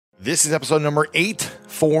This is episode number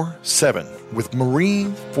 847 with Marie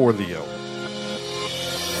Forleo.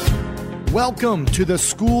 Welcome to the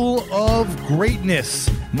School of Greatness.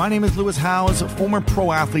 My name is Lewis Howes, former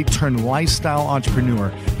pro athlete turned lifestyle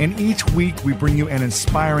entrepreneur, and each week we bring you an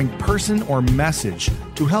inspiring person or message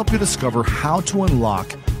to help you discover how to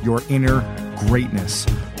unlock your inner greatness.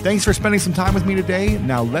 Thanks for spending some time with me today.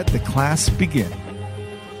 Now let the class begin.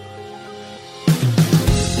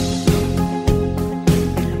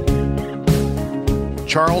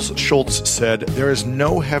 Charles Schulz said, "There is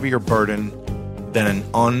no heavier burden than an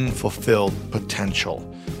unfulfilled potential."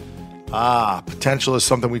 Potential is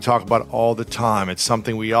something we talk about all the time. It's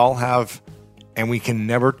something we all have and we can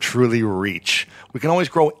never truly reach. We can always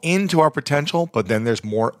grow into our potential, but then there's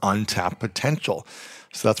more untapped potential.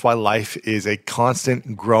 So that's why life is a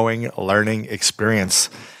constant growing, learning experience.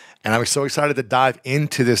 And I'm so excited to dive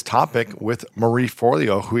into this topic with Marie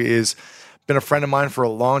Forleo, who is been a friend of mine for a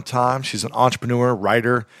long time. She's an entrepreneur,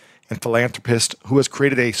 writer, and philanthropist who has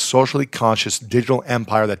created a socially conscious digital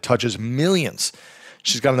empire that touches millions.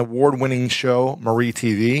 She's got an award-winning show, Marie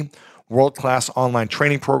TV, world-class online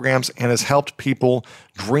training programs, and has helped people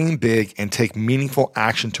dream big and take meaningful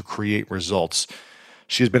action to create results.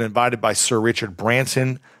 She's been invited by Sir Richard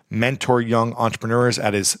Branson, mentor young entrepreneurs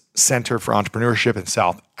at his Center for Entrepreneurship in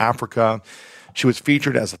South Africa. She was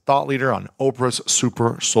featured as a thought leader on Oprah's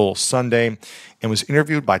Super Soul Sunday and was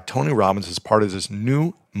interviewed by Tony Robbins as part of his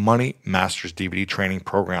new Money Masters DVD training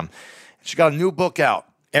program. She got a new book out,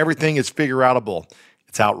 Everything is Figure-Outable.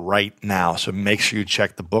 It's out right now, so make sure you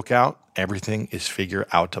check the book out, Everything is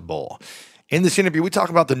Figure-Outable. In this interview, we talk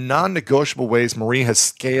about the non-negotiable ways Marie has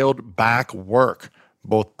scaled back work,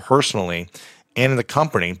 both personally and in the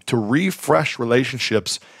company, to refresh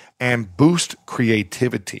relationships and boost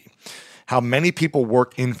creativity. How many people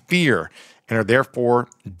work in fear and are therefore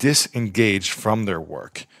disengaged from their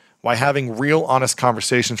work. Why having real, honest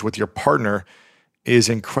conversations with your partner is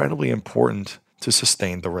incredibly important to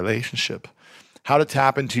sustain the relationship. How to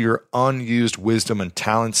tap into your unused wisdom and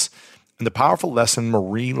talents, and the powerful lesson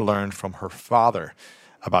Marie learned from her father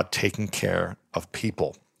about taking care of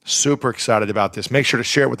people. Super excited about this. Make sure to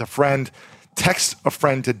share it with a friend. Text a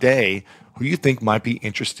friend today who you think might be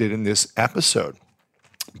interested in this episode.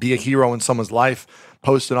 Be a hero in someone's life.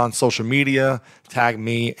 Post it on social media. Tag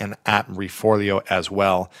me and at Marie Forleo as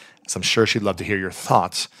well, as I'm sure she'd love to hear your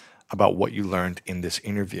thoughts about what you learned in this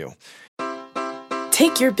interview.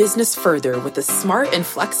 Take your business further with the smart and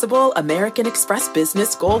flexible American Express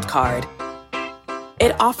Business Gold Card.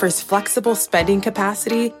 It offers flexible spending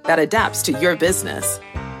capacity that adapts to your business.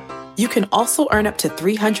 You can also earn up to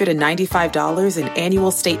 $395 in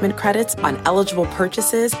annual statement credits on eligible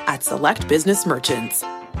purchases at select business merchants.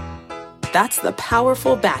 That's the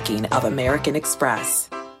powerful backing of American Express.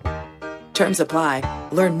 Terms apply.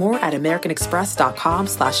 Learn more at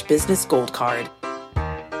americanexpress.com/business gold card.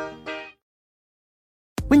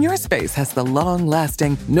 When your space has the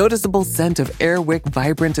long-lasting, noticeable scent of Airwick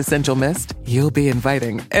Vibrant Essential Mist, you'll be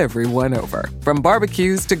inviting everyone over. From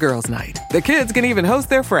barbecues to girls' night, the kids can even host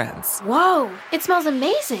their friends. Whoa, it smells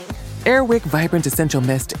amazing. Airwick Vibrant Essential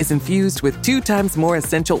Mist is infused with 2 times more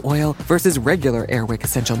essential oil versus regular Airwick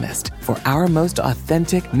Essential Mist for our most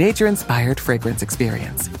authentic, nature-inspired fragrance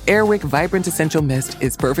experience. Airwick Vibrant Essential Mist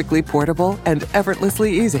is perfectly portable and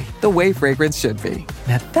effortlessly easy, the way fragrance should be.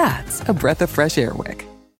 Now that's a breath of fresh Airwick.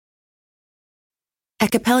 At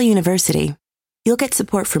Capella University, you'll get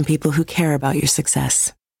support from people who care about your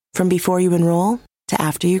success. From before you enroll to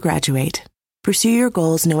after you graduate, pursue your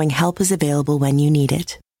goals knowing help is available when you need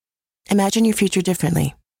it. Imagine your future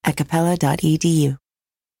differently at capella.edu.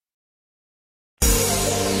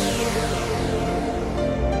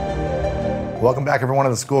 Welcome back, everyone, to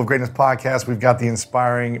the School of Greatness podcast. We've got the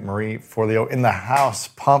inspiring Marie Forleo in the house.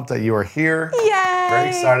 Pumped that you are here. Yay! Very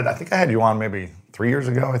excited. I think I had you on maybe 3 years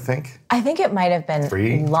ago, I think. I think it might have been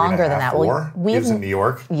longer than that. 4. He was in New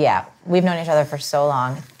York. Yeah, we've known each other for so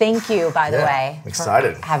long. Thank you, by the way, I'm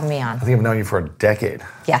excited. for having me on. I think I've known you for a decade.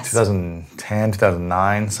 Yes. 2010,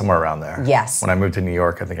 2009, somewhere around there. Yes. When I moved to New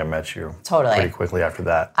York, I think I met you Totally. pretty quickly after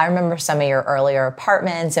that. I remember some of your earlier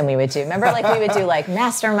apartments, and we would do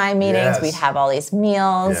mastermind meetings. Yes. We'd have all these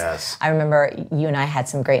meals. Yes. I remember you and I had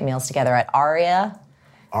some great meals together at Aria.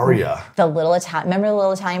 Aria. Remember the little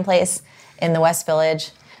Italian place in the West Village?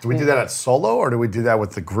 Did we do that at Solo, or did we do that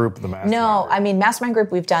with the group, the Mastermind No, group? I mean, Mastermind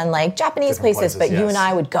group, we've done like Japanese Different places, but you and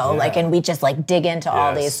I would go and we just like dig into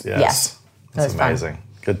all these. Yes. That's amazing. Fun.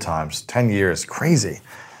 Good times. 10 years. Crazy.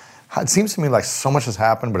 It seems to me like so much has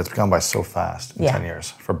happened, but it's gone by so fast in 10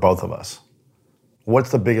 years for both of us. What's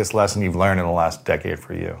the biggest lesson you've learned in the last decade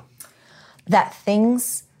for you? That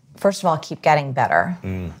things first of all, keep getting better.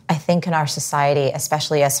 I think in our society,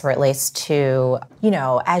 especially as it relates to,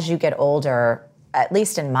 as you get older, at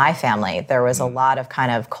least in my family, there was a lot of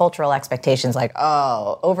kind of cultural expectations like,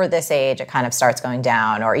 oh, over this age, it kind of starts going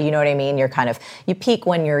down. Or, you know what I mean? You peak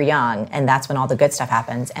when you're young, and that's when all the good stuff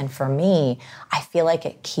happens. And for me, I feel like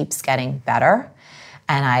it keeps getting better.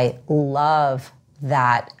 And I love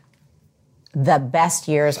that the best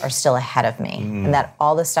years are still ahead of me, and that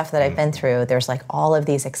all the stuff that I've been through, there's like all of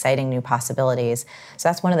these exciting new possibilities. So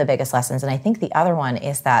that's one of the biggest lessons. And I think the other one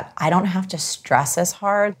is that I don't have to stress as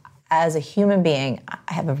hard. As a human being,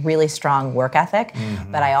 I have a really strong work ethic,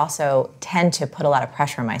 but I also tend to put a lot of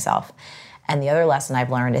pressure on myself. And the other lesson I've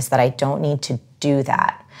learned is that I don't need to do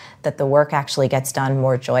that the work actually gets done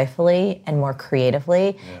more joyfully and more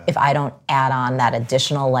creatively if I don't add on that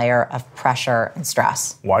additional layer of pressure and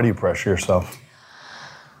stress. Why do you pressure yourself?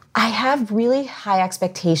 I have really high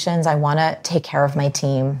expectations. I want to take care of my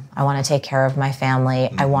team. I want to take care of my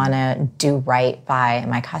family. I want to do right by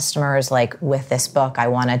my customers. Like with this book, I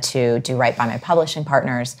wanted to do right by my publishing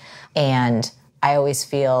partners. And I always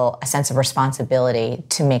feel a sense of responsibility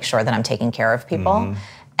to make sure that I'm taking care of people.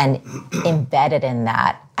 And embedded in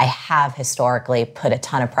that, I have historically put a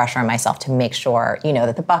ton of pressure on myself to make sure,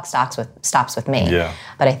 that the buck stops with me. Yeah.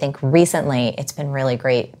 But I think recently it's been really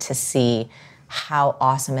great to see how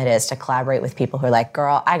awesome it is to collaborate with people who are like,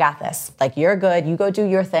 girl, I got this. Like, you're good. You go do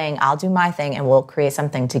your thing. I'll do my thing. And we'll create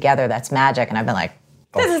something together that's magic. And I've been like,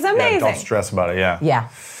 this is amazing. Yeah, don't stress about it. Yeah. Yeah.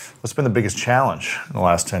 What's been the biggest challenge in the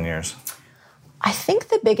last 10 years? I think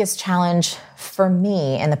the biggest challenge for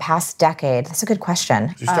me in the past decade, that's a good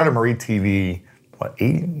question. You started Marie TV,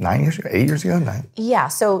 8 years ago? 9? Yeah,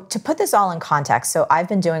 so to put this all in context, so I've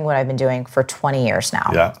been doing what I've been doing for 20 years now.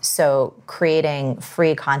 Yeah. So creating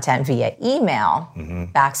free content via email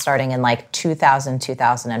back starting in like 2000,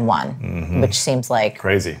 2001, which seems like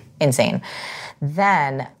crazy. Insane.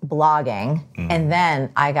 Then blogging, and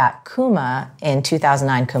then I got Kuma in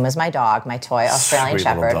 2009. Kuma's my dog, my toy Australian Sweet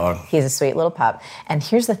Shepherd. little dog. He's a sweet little pup. And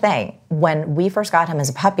here's the thing, when we first got him as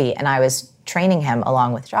a puppy and I was training him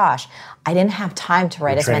along with Josh, I didn't have time to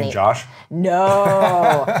write as many. Josh?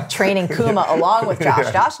 No, training Kuma along with Josh.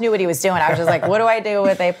 Yeah. Josh knew what he was doing. I was just like, what do I do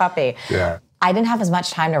with a puppy? Yeah. I didn't have as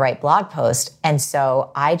much time to write blog posts, and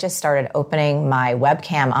so I just started opening my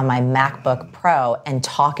webcam on my MacBook Pro and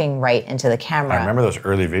talking right into the camera. I remember those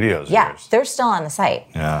early videos. Yeah, they're still on the site.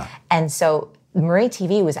 Yeah. And so Marie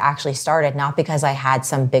TV was actually started not because I had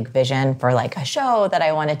some big vision for like a show that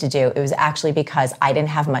I wanted to do. It was actually because I didn't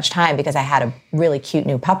have much time because I had a really cute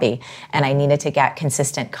new puppy and I needed to get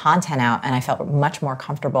consistent content out, and I felt much more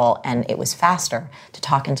comfortable and it was faster to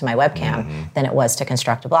talk into my webcam than it was to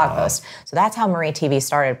construct a blog post. So that's how Marie TV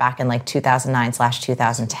started back in like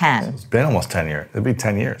 2009/2010. It's been almost 10 years. It'll be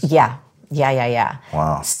 10 years. Yeah.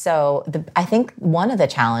 Wow. So I think one of the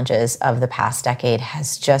challenges of the past decade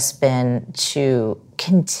has just been to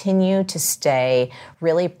continue to stay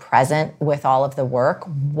really present with all of the work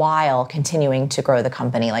while continuing to grow the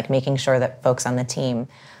company, like making sure that folks on the team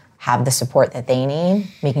have the support that they need,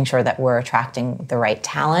 making sure that we're attracting the right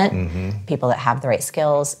talent, people that have the right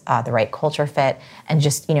skills, the right culture fit, and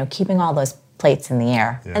just, keeping all those plates in the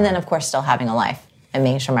air. Yeah. And then, of course, still having a life and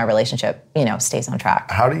making sure my relationship, stays on track.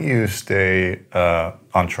 How do you stay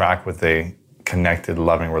on track with a connected,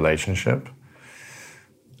 loving relationship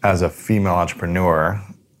as a female entrepreneur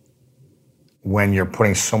when you're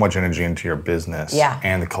putting so much energy into your business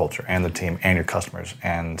and the culture and the team and your customers?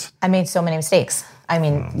 And I made so many mistakes. I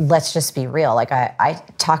mean, let's just be real. Like I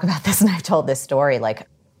talk about this and I've told this story. Like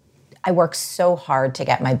I worked so hard to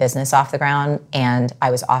get my business off the ground, and I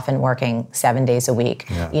was often working 7 days a week,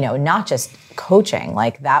 not just coaching,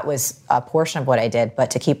 like that was a portion of what I did, but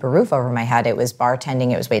to keep a roof over my head, it was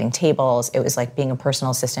bartending, it was waiting tables, it was like being a personal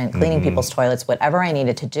assistant, cleaning people's toilets, whatever I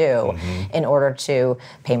needed to do in order to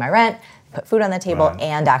pay my rent, put food on the table,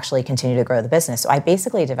 and actually continue to grow the business. So I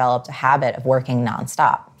basically developed a habit of working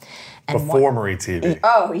nonstop. And before Marie TV.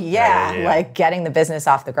 Oh, yeah. Like getting the business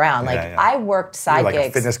off the ground. I worked side gigs. You were like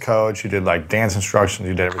a fitness coach, you did like dance instructions,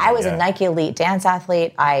 you did everything. I was a Nike Elite dance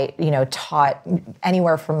athlete. I, taught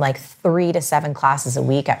anywhere from like 3 to 7 classes a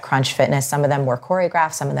week at Crunch Fitness. Some of them were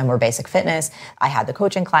choreographed, some of them were basic fitness. I had the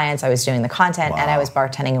coaching clients, I was doing the content, and I was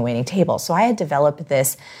bartending and waiting tables. So I had developed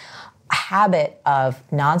this habit of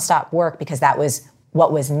nonstop work because that was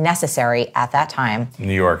what was necessary at that time.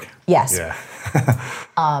 New York. Yes. Yeah.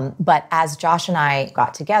 But as Josh and I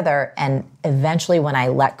got together, and eventually when I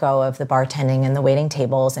let go of the bartending and the waiting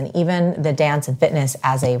tables and even the dance and fitness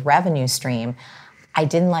as a revenue stream, I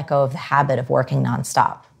didn't let go of the habit of working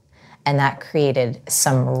nonstop. And that created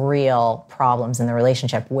some real problems in the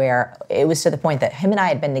relationship where it was to the point that him and I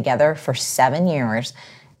had been together for 7 years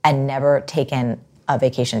and never taken a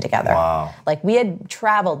vacation together. Wow. Like we had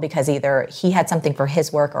traveled because either he had something for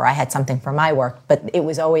his work or I had something for my work, but it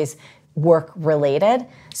was always work related.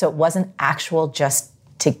 So it wasn't actual just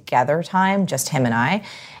together time, just him and I.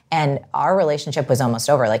 And our relationship was almost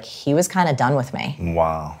over. Like he was kind of done with me.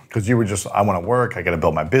 Wow. Because you were just, I want to work. I got to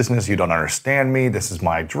build my business. You don't understand me. This is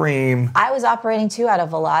my dream. I was operating too out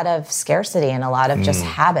of a lot of scarcity and a lot of just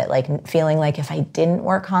habit, like feeling like if I didn't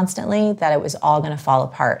work constantly, that it was all going to fall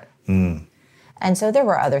apart. And so there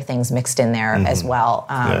were other things mixed in there as well.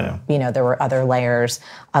 You know, there were other layers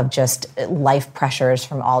of just life pressures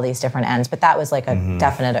from all these different ends. But that was like a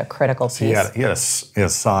definite, a critical piece. He had a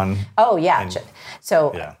son. Oh, yeah.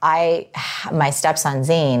 So my stepson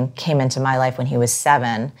Zane came into my life when he was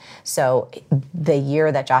 7. So the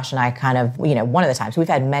year that Josh and I kind of, you know, one of the times, we've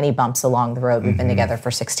had many bumps along the road. We've been together for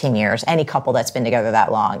 16 years. Any couple that's been together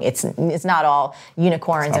that long, it's not all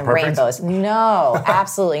unicorns and perfect. rainbows. No,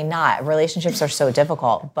 absolutely not. Relationships are so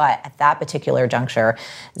difficult. But at that particular juncture,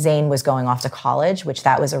 Zane was going off to college, which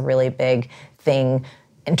that was a really big thing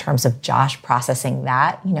in terms of Josh processing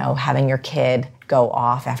that, you know, having your kid go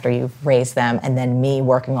off after you've raised them, and then me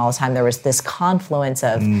working all the time. There was this confluence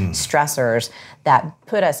of stressors that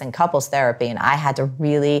put us in couples therapy, and I had to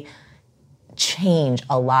really change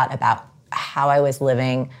a lot about how I was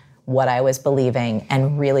living, what I was believing,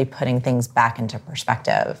 and really putting things back into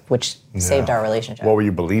perspective, which saved our relationship. What were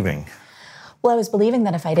you believing? Well, I was believing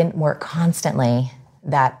that if I didn't work constantly,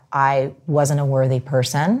 that I wasn't a worthy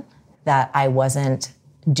person, that I wasn't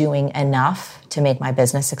doing enough to make my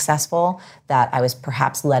business successful, that I was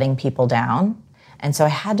perhaps letting people down. And so I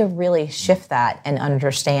had to really shift that and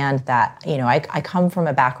understand that, you know, I come from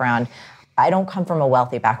a background, I don't come from a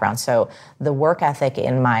wealthy background. So the work ethic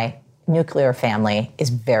in my nuclear family is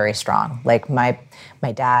very strong. Like my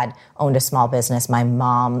dad owned a small business. My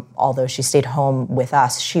mom, although she stayed home with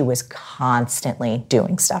us, she was constantly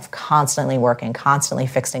doing stuff, constantly working, constantly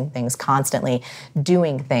fixing things, constantly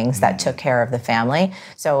doing things that took care of the family.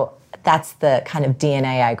 So that's the kind of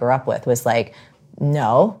DNA I grew up with, was like,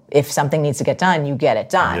 no, if something needs to get done, you get it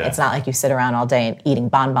done. Yeah. It's not like you sit around all day and eating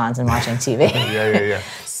bonbons and watching TV.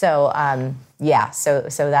 Yeah. So,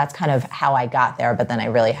 so that's kind of how I got there. But then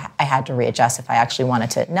I had to readjust if I actually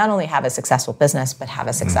wanted to not only have a successful business, but have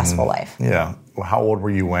a successful life. Yeah. Well, how old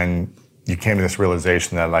were you when you came to this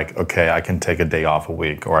realization that, like, okay, I can take a day off a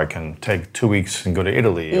week, or I can take 2 weeks and go to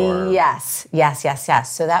Italy? Or Yes.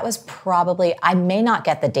 So that was probably, I may not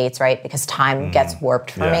get the dates right because time gets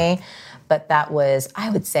warped for me. But that was, I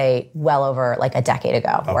would say, well over like a decade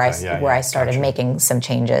ago, where I started making some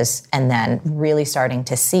changes, and then really starting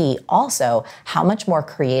to see also how much more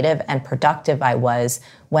creative and productive I was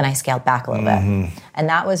when I scaled back a little bit. And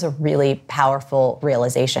that was a really powerful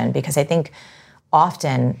realization, because I think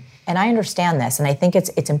often, and I understand this, and I think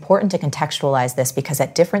it's important to contextualize this, because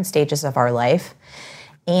at different stages of our life,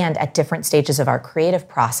 and at different stages of our creative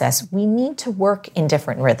process, we need to work in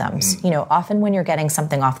different rhythms. You know, often when you're getting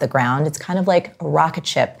something off the ground, it's kind of like a rocket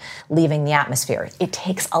ship leaving the atmosphere. It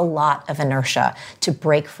takes a lot of inertia to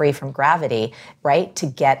break free from gravity, right, to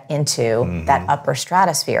get into that upper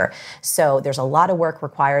stratosphere. So there's a lot of work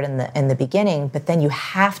required in the beginning, but then you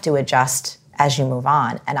have to adjust as you move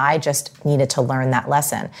on. And I just needed to learn that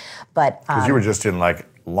lesson. But because you were just in like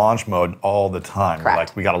launch mode all the time. Correct.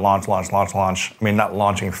 Like, we got to launch. I mean, not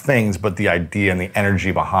launching things, but the idea and the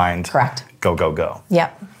energy behind. Correct. Go.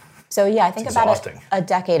 Yep. So yeah, I think It's about exhausting. a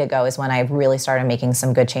decade ago is when I really started making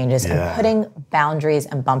some good changes and putting boundaries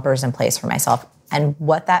and bumpers in place for myself. And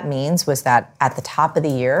what that means was that at the top of the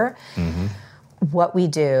year, what we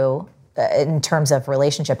do in terms of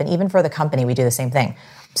relationship, and even for the company, we do the same thing.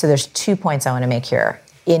 So there's 2 points I want to make here.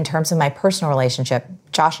 In terms of my personal relationship,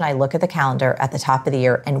 Josh and I look at the calendar at the top of the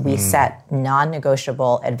year, and we set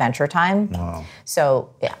non-negotiable adventure time. Wow.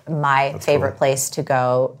 So That's favorite place to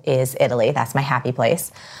go is Italy. That's my happy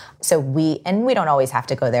place. So we don't always have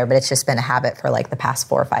to go there, but it's just been a habit for like the past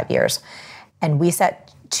 4 or 5 years. And we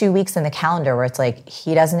set 2 weeks in the calendar where it's like,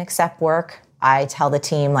 he doesn't accept work. I tell the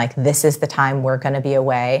team, like, this is the time we're going to be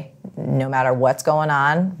away. No matter what's going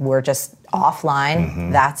on, we're just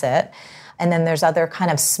offline. That's it. And then there's other kind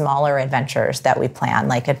of smaller adventures that we plan,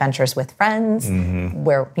 like adventures with friends,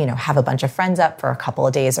 where, you know, have a bunch of friends up for a couple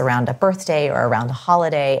of days around a birthday or around a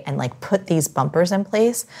holiday, and like put these bumpers in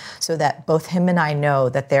place so that both him and I know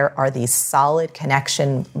that there are these solid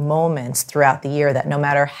connection moments throughout the year, that no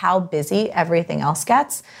matter how busy everything else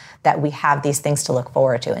gets, that we have these things to look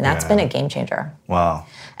forward to. And that's been a game changer. Wow.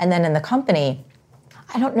 And then in the company,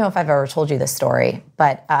 I don't know if I've ever told you this story,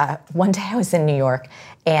 but one day I was in New York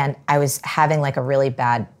and I was having like a really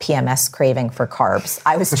bad PMS craving for carbs.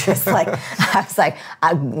 I was just like,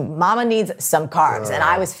 Mama needs some carbs. And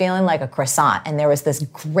I was feeling like a croissant. And there was this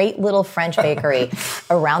great little French bakery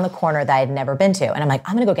around the corner that I had never been to. And I'm like,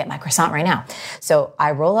 I'm going to go get my croissant right now. So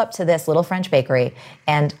I roll up to this little French bakery,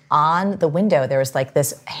 and on the window, there was like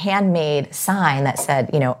this handmade sign that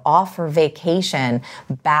said, off for vacation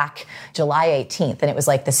back July 18th. And it was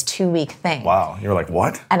like this 2-week thing. Wow. You were like,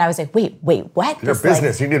 what? And I was like, wait, what? Your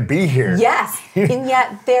business. You need to be here. Yes. And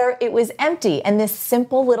yet it was empty. And this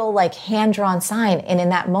simple little like hand-drawn sign. And in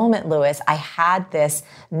that moment, Louis, I had this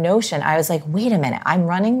notion. I was like, wait a minute. I'm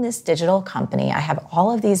running this digital company. I have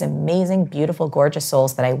all of these amazing, beautiful, gorgeous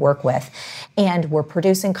souls that I work with. And we're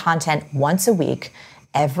producing content once a week,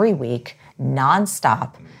 every week,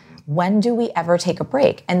 nonstop. When do we ever take a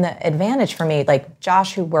break? And the advantage for me, like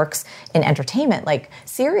Josh, who works in entertainment, like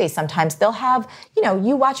series, sometimes they'll have,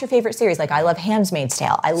 you watch your favorite series. Like I love Handmaid's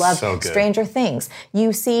Tale. I love Stranger Things.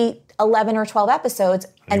 You see 11 or 12 episodes.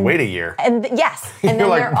 And wait a year. And yes. And then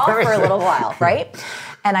they're off for a little while, right?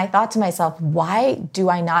 And I thought to myself, why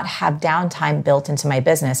do I not have downtime built into my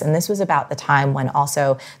business? And this was about the time when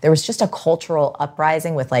also there was just a cultural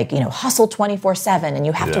uprising with like, hustle 24/7 and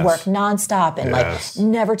you have to work nonstop and like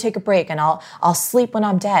never take a break and I'll sleep when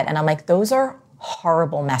I'm dead. And I'm like, those are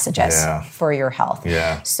horrible messages for your health.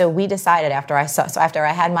 Yeah. So we decided after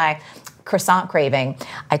I had my croissant craving,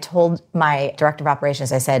 I told my director of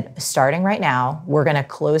operations, I said, starting right now, we're going to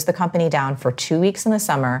close the company down for 2 weeks in the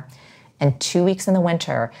summer and 2 weeks in the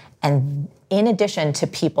winter, and in addition to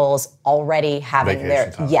people's already having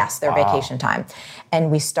vacation their vacation time.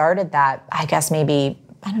 And we started that, I guess maybe,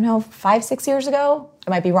 5-6 years ago.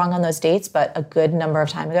 I might be wrong on those dates, but a good number of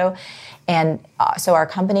time ago. And so our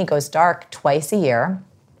company goes dark twice a year.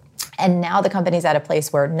 And now the company's at a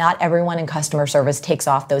place where not everyone in customer service takes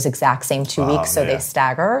off those exact same 2 weeks, so they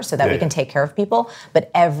stagger so that we can take care of people. But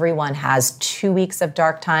everyone has 2 weeks of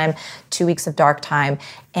dark time, 2 weeks of dark time.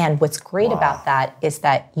 And what's great about that is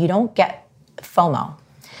that you don't get FOMO,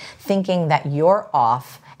 thinking that you're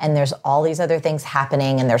off and there's all these other things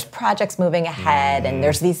happening and there's projects moving ahead and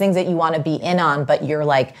there's these things that you want to be in on, but you're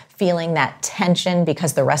like feeling that tension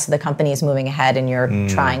because the rest of the company is moving ahead and you're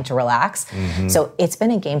trying to relax. So it's been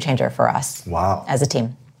a game changer for us as a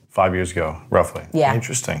team. 5 years ago, roughly. Yeah.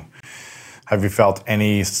 Interesting. Have you felt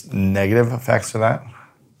any negative effects to that?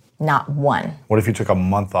 Not one. What if you took a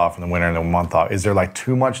month off in the winter and a month off? Is there like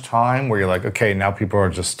too much time where you're like, okay, now people are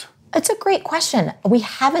just... It's a great question. We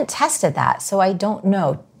haven't tested that, so I don't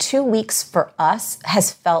know. 2 weeks for us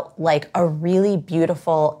has felt like a really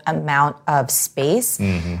beautiful amount of space.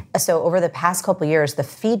 So over the past couple of years, the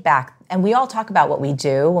feedback, and we all talk about what we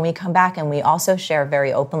do when we come back, and we also share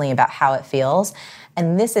very openly about how it feels.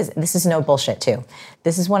 And this is no bullshit too.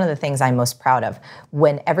 This is one of the things I'm most proud of.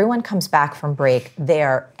 When everyone comes back from break,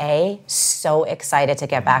 they're so excited to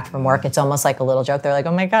get back from work. It's almost like a little joke. They're like,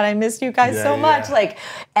 "Oh my God, I missed you guys so much."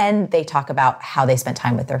 And they talk about how they spent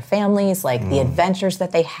time with their families, like the adventures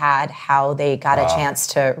that they had, how they got a chance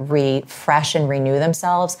to refresh and renew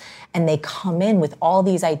themselves. And they come in with all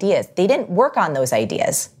these ideas. They didn't work on those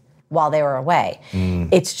ideas while they were away.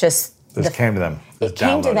 It's just came to them. It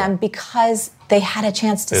came to them because they had a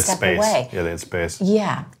chance to step away. Yeah, they had space.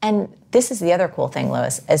 Yeah. And this is the other cool thing,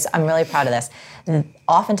 Louis, is I'm really proud of this.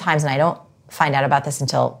 Oftentimes, and I don't find out about this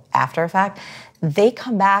until after a fact, they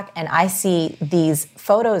come back and I see these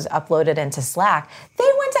photos uploaded into Slack.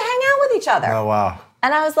 They went to hang out with each other. Oh, wow.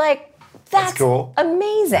 And I was like, that's cool.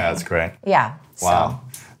 Amazing. Yeah, that's great. Yeah. Wow.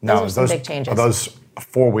 So now, those are some big changes. Are those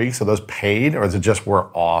 4 weeks, are those paid, or is it just we're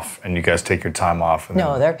off and you guys take your time off?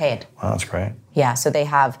 No, they're paid. Wow, that's great. Yeah, so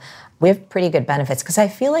we have pretty good benefits, because I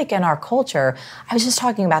feel like in our culture, I was just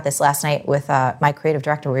talking about this last night with my creative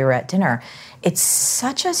director, we were at dinner. It's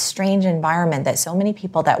such a strange environment that so many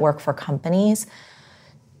people that work for companies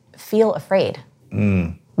feel afraid.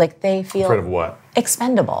 Like they feel... Afraid of what?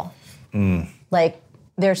 Expendable. Like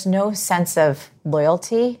there's no sense of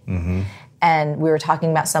loyalty. And we were talking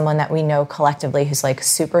about someone that we know collectively who's like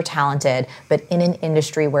super talented, but in an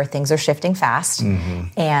industry where things are shifting fast.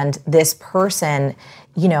 And this person,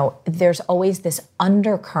 there's always this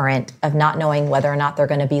undercurrent of not knowing whether or not they're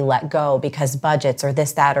going to be let go because budgets or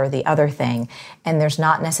this, that, or the other thing. And there's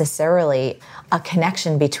not necessarily a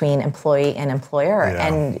connection between employee and employer. Yeah.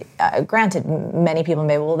 And granted, many people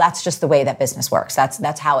may, well, that's just the way that business works.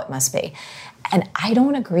 That's how it must be. And I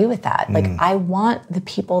don't agree with that. Like, I want the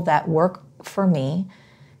people that work for me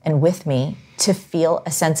and with me to feel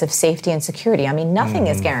a sense of safety and security. I mean, nothing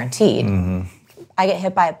is guaranteed. I get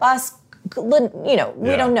hit by a bus, We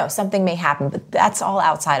don't know. Something may happen, but that's all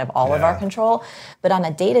outside of all of our control. But on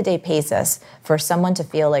a day-to-day basis, for someone to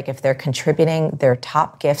feel like if they're contributing their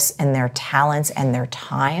top gifts and their talents and their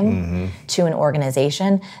time to an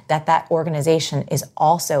organization, that organization is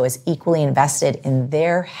also as equally invested in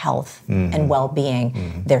their health and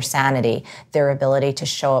well-being, their sanity, their ability to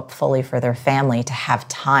show up fully for their family, to have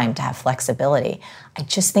time, to have flexibility. I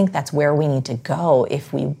just think that's where we need to go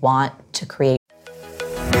if we want to create.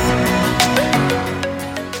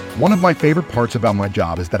 One of my favorite parts about my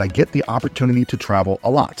job is that I get the opportunity to travel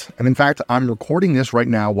a lot. And in fact, I'm recording this right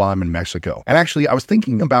now while I'm in Mexico. And actually, I was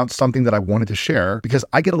thinking about something that I wanted to share because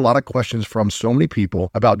I get a lot of questions from so many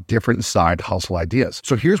people about different side hustle ideas.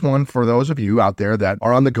 So here's one for those of you out there that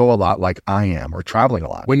are on the go a lot like I am, or traveling a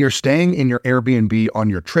lot. When you're staying in your Airbnb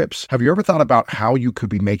on your trips, have you ever thought about how you could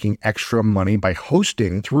be making extra money by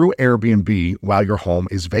hosting through Airbnb while your home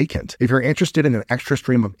is vacant? If you're interested in an extra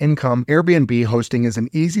stream of income, Airbnb hosting is an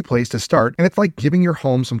easy place to start, and it's like giving your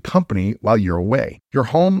home some company while you're away. Your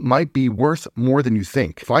home might be worth more than you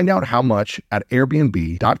think. Find out how much at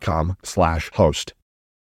airbnb.com/host.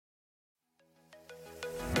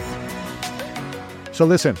 So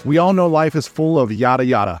listen, we all know life is full of yada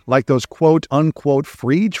yada, like those quote unquote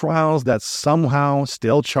free trials that somehow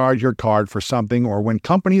still charge your card for something, or when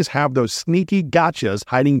companies have those sneaky gotchas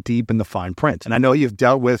hiding deep in the fine print. And I know you've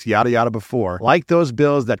dealt with yada yada before, like those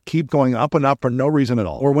bills that keep going up and up for no reason at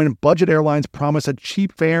all, or when budget airlines promise a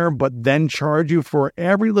cheap fare but then charge you for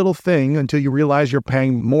every little thing until you realize you're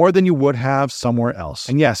paying more than you would have somewhere else.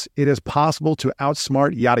 And yes, it is possible to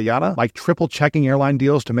outsmart yada yada, like triple checking airline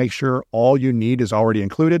deals to make sure all you need is already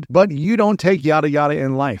included, but you don't take yada yada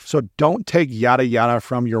in life. So don't take yada yada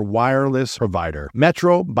from your wireless provider.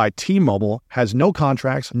 Metro by T-Mobile has no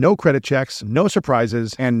contracts, no credit checks, no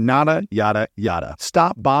surprises, and nada yada yada.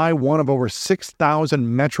 Stop by one of over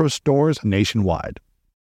 6,000 Metro stores nationwide.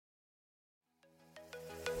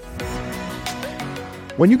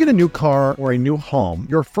 When you get a new car or a new home,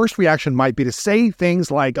 your first reaction might be to say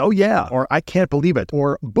things like, oh yeah, or I can't believe it,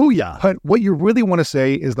 or booyah. But what you really want to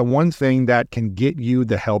say is the one thing that can get you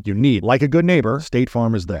the help you need. Like a good neighbor, State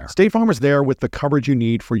Farm is there. State Farm is there with the coverage you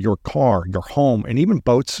need for your car, your home, and even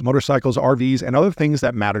boats, motorcycles, RVs, and other things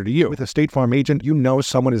that matter to you. With a State Farm agent, you know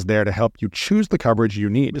someone is there to help you choose the coverage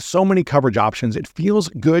you need. With so many coverage options, it feels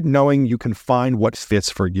good knowing you can find what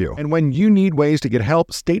fits for you. And when you need ways to get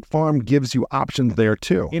help, State Farm gives you options there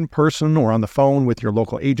too. In person or on the phone with your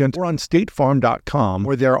local agent, or on statefarm.com,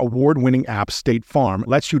 where their award-winning app State Farm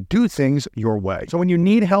lets you do things your way. So when you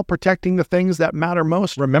need help protecting the things that matter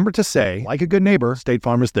most, remember to say, like a good neighbor, State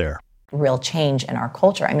Farm is there. Real change in our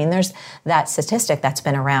culture. I mean, there's that statistic that's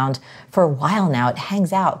been around for a while now. It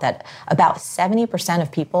hangs out that about 70%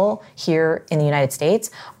 of people here in the United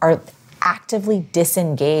States are actively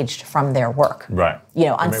disengaged from their work. Right.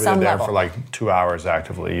 On maybe some they're there level. for like 2 hours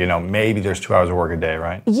actively. Maybe there's 2 hours of work a day,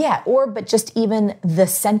 right? Yeah, but just even the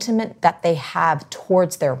sentiment that they have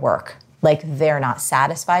towards their work. Like they're not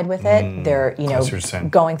satisfied with it. They're,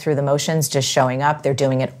 going through the motions, just showing up. They're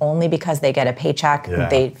doing it only because they get a paycheck. Yeah.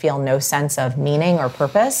 They feel no sense of meaning or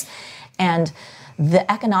purpose. And the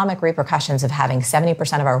economic repercussions of having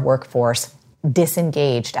 70% of our workforce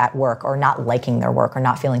disengaged at work or not liking their work or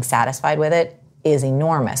not feeling satisfied with it is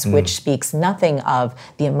enormous, which speaks nothing of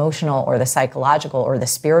the emotional or the psychological or the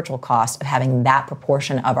spiritual cost of having that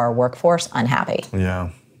proportion of our workforce unhappy.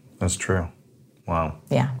 Yeah, that's true. Wow.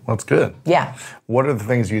 Yeah. Well, that's good. Yeah. What are the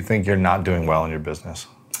things you think you're not doing well in your business?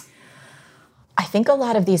 I think a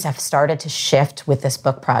lot of these have started to shift with this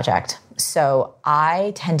book project. So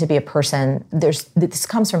I tend to be a person, this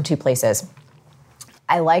comes from two places.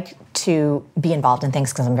 I like to be involved in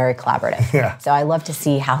things because I'm very collaborative. Yeah. So I love to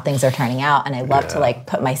see how things are turning out, and I love to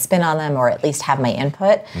put my spin on them or at least have my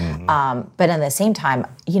input. But at the same time,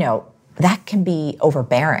 that can be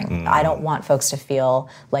overbearing. I don't want folks to feel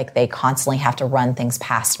like they constantly have to run things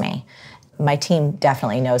past me. My team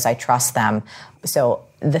definitely knows I trust them. So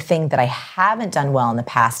the thing that I haven't done well in the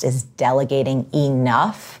past is delegating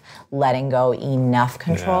enough, letting go enough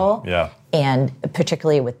control. Yeah. And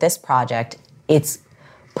particularly with this project, it's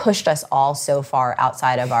pushed us all so far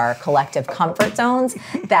outside of our collective comfort zones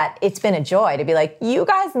that it's been a joy to be like, you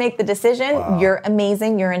guys make the decision. Wow. You're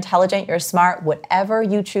amazing. You're intelligent. You're smart. Whatever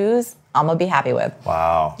you choose, I'm going to be happy with.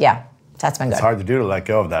 Wow. Yeah. That's been good. It's hard to do to let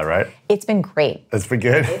go of that, right? It's been great. It's been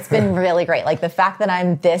good? It's been really great. Like the fact that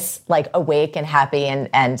I'm this awake and happy and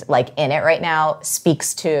in it right now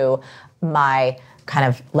speaks to my kind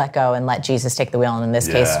of let go and let Jesus take the wheel. And in this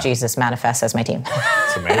case, Jesus manifests as my team.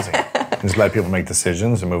 It's amazing. Just let people make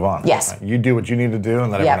decisions and move on. Yes. Right? You do what you need to do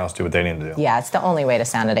and let everyone else do what they need to do. Yeah, it's the only way to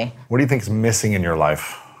sanity. What do you think is missing in your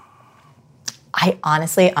life? I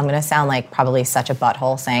honestly, I'm going to sound like probably such a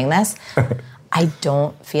butthole saying this. I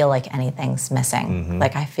don't feel like anything's missing.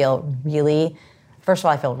 Like I feel really, first of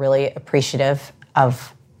all, I feel really appreciative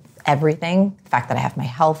of everything. The fact that I have my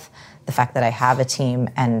health, the fact that I have a team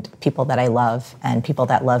and people that I love and people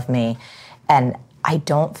that love me. And I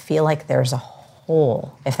don't feel like there's a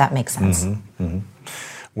hole, if that makes sense.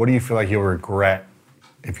 What do you feel like you'll regret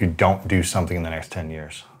if you don't do something in the next 10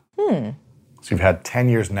 years? So you've had 10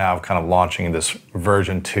 years now of kind of launching this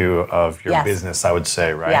version 2 of your business, I would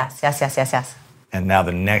say, right? Yes. And now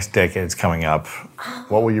the next decade's coming up.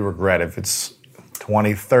 What will you regret if it's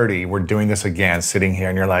 2030, we're doing this again, sitting here,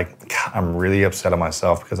 and you're like, God, I'm really upset at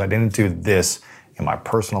myself because I didn't do this in my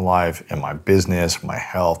personal life, in my business, my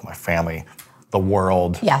health, my family, the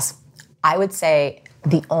world. Yes. I would say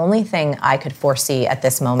the only thing I could foresee at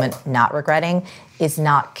this moment not regretting is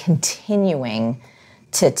not continuing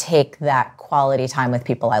to take that quality time with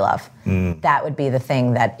people I love. That would be the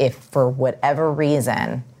thing that if for whatever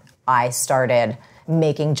reason I started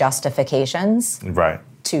making justifications. Right.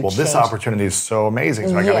 To well, this opportunity is so amazing,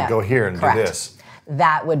 so I got to go here and do this.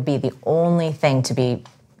 That would be the only thing, to be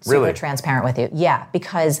super transparent with you. Yeah,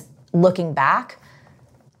 because looking back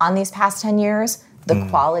on these past 10 years, the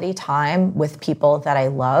quality time with people that I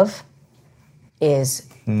love is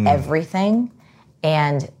everything.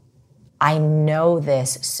 And I know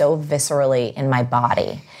this so viscerally in my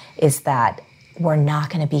body, is that we're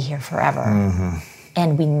not going to be here forever.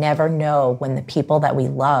 And we never know when the people that we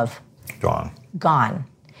love gone.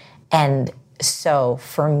 And so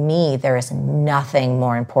for me, there is nothing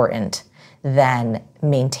more important than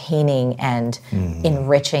maintaining and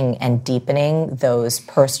enriching and deepening those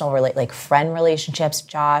personal, like friend relationships,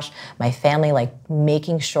 Josh, my family, like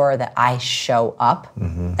making sure that I show up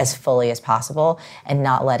as fully as possible and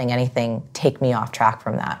not letting anything take me off track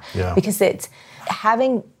from that. Yeah. Because it's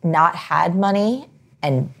having not had money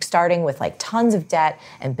and starting with like tons of debt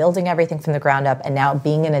and building everything from the ground up and now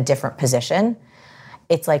being in a different position,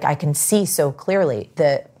 it's like I can see so clearly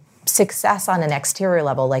the success on an exterior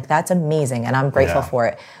level, like that's amazing and I'm grateful for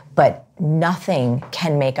it. But nothing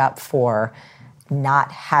can make up for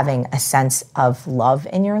not having a sense of love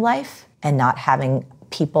in your life and not having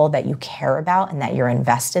people that you care about and that you're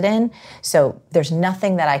invested in. So there's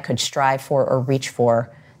nothing that I could strive for or reach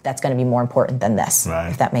for that's going to be more important than this,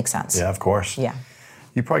 if that makes sense. Yeah, of course. Yeah.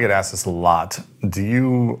 You probably get asked this a lot.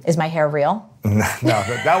 Is my hair real? No,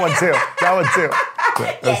 that one too. That one too.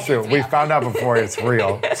 That's true. We found out before it's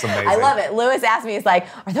real. It's amazing. I love it. Lewis asked me, he's like,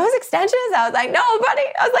 are those extensions? I was like, no, buddy.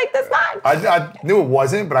 I was like, that's not. I knew it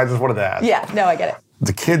wasn't, but I just wanted to ask. Yeah, no, I get it.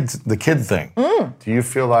 The kid thing. Do you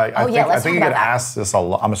feel like, I think you get asked this a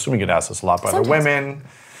lot. I'm assuming you get asked this a lot by other women.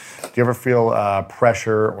 Do you ever feel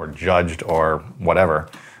pressure or judged or whatever,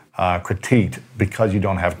 critiqued because you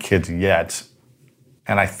don't have kids yet?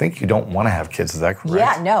 And I think you don't want to have kids. Is that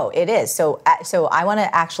correct? Yeah, no, it is. So I want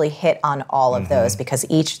to actually hit on all of those because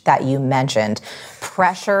each that you mentioned,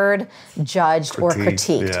 pressured, judged, or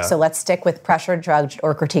critiqued. Yeah. So let's stick with pressured, judged,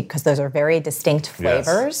 or critiqued because those are very distinct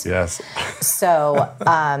flavors. Yes. So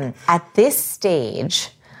at this stage,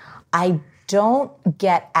 I don't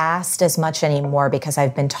get asked as much anymore because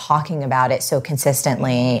I've been talking about it so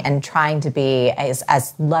consistently and trying to be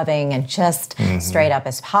as loving and just straight up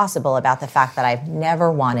as possible about the fact that I've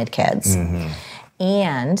never wanted kids.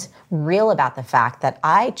 And real about the fact that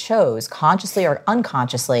I chose, consciously or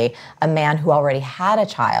unconsciously, a man who already had a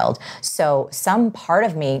child. So some part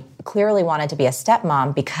of me clearly wanted to be a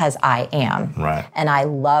stepmom because I am. Right. And I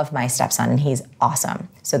love my stepson, and he's awesome.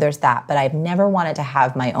 So there's that. But I've never wanted to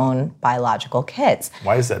have my own biological kids.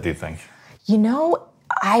 Why is that, do you think? You know,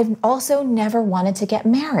 I've also never wanted to get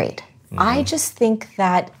married. I just think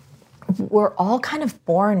that we're all kind of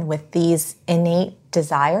born with these innate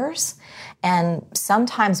desires. And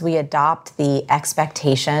sometimes we adopt the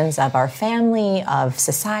expectations of our family, of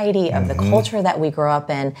society, of the culture that we grow up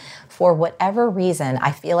in. For whatever reason,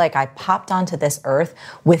 I feel like I popped onto this earth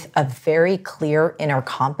with a very clear inner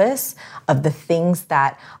compass of the things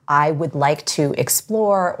that I would like to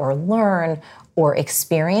explore or learn or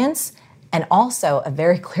experience. And also a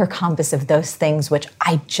very clear compass of those things which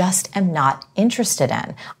I just am not interested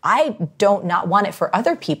in. I don't not want it for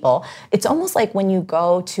other people. It's almost like when you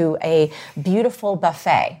go to a beautiful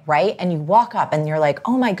buffet, right? And you walk up and you're like,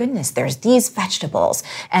 oh my goodness, there's these vegetables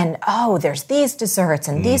and oh, there's these desserts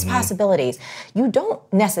and these possibilities. You don't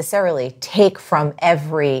necessarily take from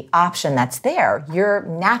every option that's there. You're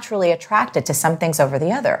naturally attracted to some things over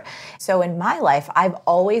the other. So in my life, I've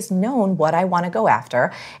always known what I want to go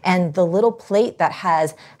after, and the little plate that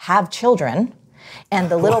has have children And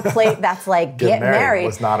the little plate that's like, get married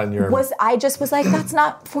was not in your... I just was like, that's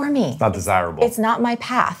not for me. It's not desirable. It's not my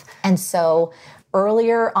path. And so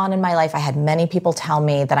earlier on in my life, I had many people tell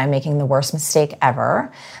me that I'm making the worst mistake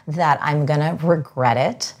ever, that I'm going to regret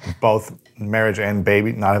it. Both marriage and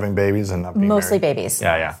baby, not having babies and not being Mostly married. babies.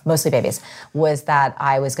 Yeah. Mostly babies. Was that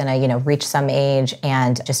I was going to, reach some age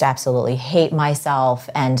and just absolutely hate myself,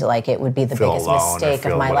 and like it would be the biggest mistake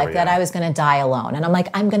of my life, that I was going to die alone. And I'm like,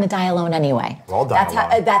 I'm going to die alone anyway. We're all dying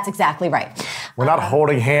alone. That's exactly right. We're not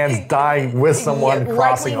holding hands, dying with someone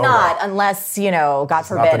crossing over. Likely not, unless, God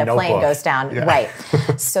forbid, a plane goes down. Yeah. Right.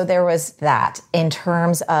 So there was that in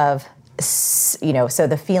terms of, so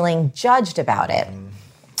the feeling judged about it.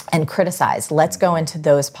 And criticized. Let's go into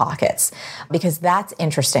those pockets, because that's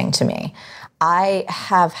interesting to me. I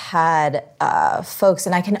have had folks,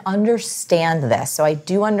 and I can understand this, so I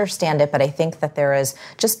do understand it, but I think that there is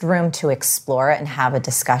just room to explore it and have a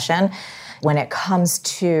discussion when it comes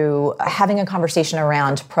to having a conversation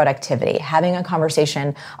around productivity, having a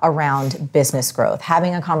conversation around business growth,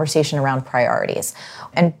 having a conversation around priorities.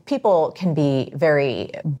 And people can be very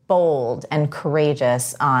bold and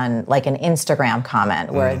courageous on like an Instagram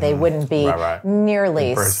comment where they wouldn't be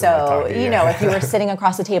nearly so, if you were sitting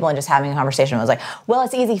across the table and just having a conversation, it was like, well,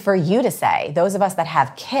 it's easy for you to say, those of us that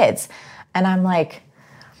have kids. And I'm like,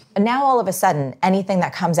 now all of a sudden, anything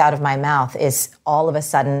that comes out of my mouth is all of a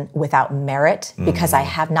sudden without merit, because I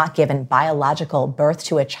have not given biological birth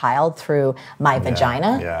to a child through my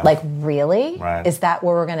vagina. Yeah. Like, really? Right. Is that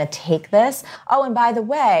where we're going to take this? Oh, and by the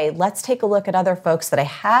way, let's take a look at other folks that I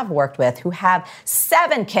have worked with who have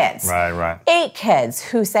 7 kids, 8 kids,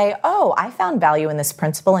 who say, oh, I found value in this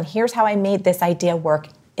principle, and here's how I made this idea work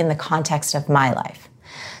in the context of my life.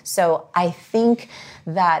 So I think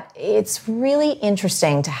that it's really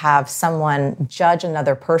interesting to have someone judge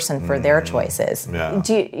another person for their choices. Yeah.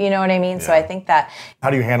 Do you know what I mean? Yeah. So I think that... How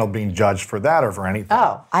do you handle being judged for that or for anything?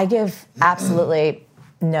 Oh, I give absolutely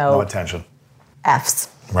no attention. F's.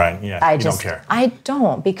 Right, yeah, you don't care. I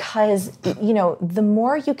don't, because, the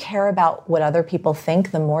more you care about what other people think,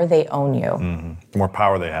 the more they own you. Mm-hmm. The more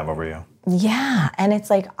power they have over you. Yeah, and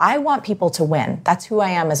it's like, I want people to win. That's who I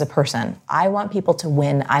am as a person. I want people to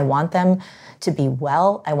win. I want them to be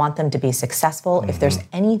well. I want them to be successful. If there's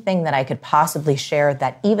anything that I could possibly share,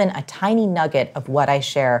 that even a tiny nugget of what I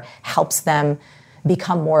share helps them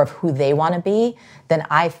become more of who they want to be, then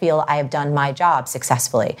I feel I have done my job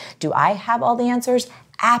successfully. Do I have all the answers?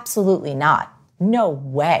 Absolutely not. No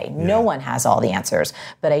way. Yeah. No one has all the answers.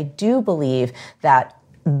 But I do believe that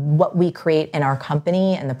what we create in our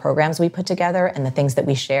company and the programs we put together and the things that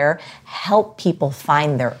we share help people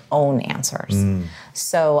find their own answers.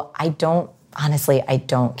 So I don't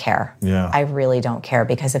care. Yeah. I really don't care,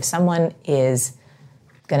 because if someone is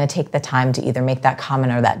going to take the time to either make that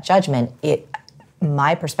comment or that judgment,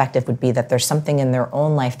 my perspective would be that there's something in their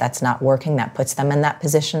own life that's not working that puts them in that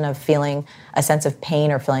position of feeling a sense of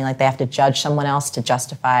pain or feeling like they have to judge someone else to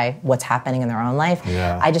justify what's happening in their own life.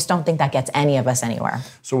 Yeah. I just don't think that gets any of us anywhere.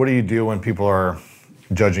 So what do you do when people are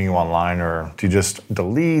judging you online, or do you just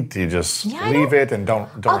delete? Do you just leave it and don't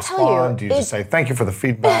respond? Do you just say thank you for the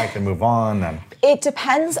feedback and move on? And it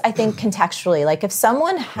depends, I think, contextually. Like if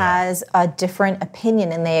someone has a different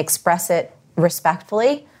opinion and they express it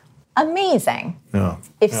respectfully, amazing. Yeah.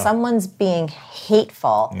 If someone's being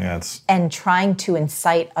hateful and trying to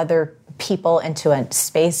incite other people into a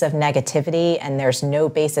space of negativity and there's no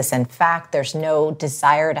basis in fact, there's no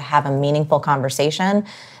desire to have a meaningful conversation,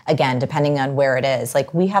 again, depending on where it is,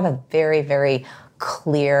 like we have a very, very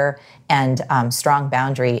clear and strong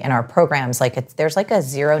boundary in our programs. Like there's like a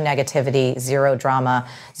zero negativity, zero drama,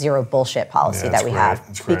 zero bullshit policy that we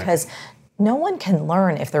have. Because no one can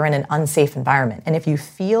learn if they're in an unsafe environment. And if you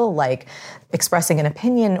feel like expressing an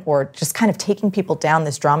opinion or just kind of taking people down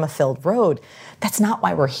this drama-filled road, that's not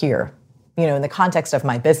why we're here. In the context of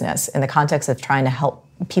my business, in the context of trying to help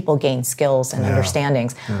people gain skills and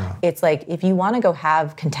understandings, it's like, if you want to go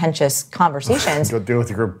have contentious conversations, go do it with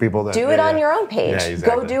a group of people. Do it on your own page. Yeah,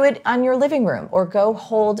 exactly. Go do it on your living room, or go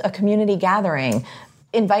hold a community gathering.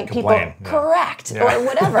 Invite people, correct, or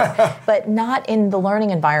whatever, but not in the learning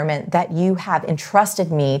environment that you have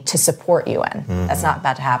entrusted me to support you in. That's not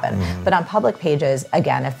about to happen. But on public pages,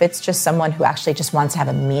 again, if it's just someone who actually just wants to have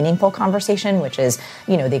a meaningful conversation, which is,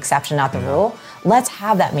 the exception, not the rule, let's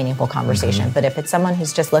have that meaningful conversation. But if it's someone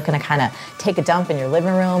who's just looking to kind of take a dump in your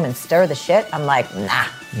living room and stir the shit, I'm like, nah.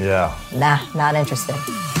 Yeah. Nah, not interested.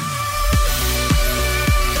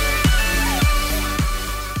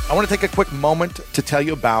 I want to take a quick moment to tell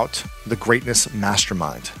you about the Greatness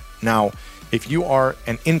Mastermind. Now, if you are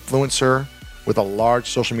an influencer with a large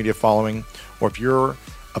social media following, or if you're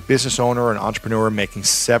a business owner or an entrepreneur making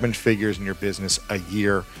 7 figures in your business a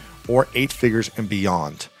year or 8 figures and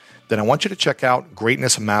beyond, then I want you to check out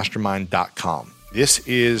greatnessmastermind.com. This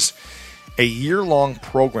is a year-long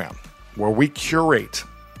program where we curate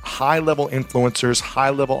high-level influencers,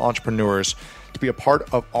 high-level entrepreneurs to be a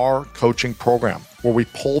part of our coaching program, where we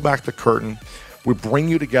pull back the curtain. We bring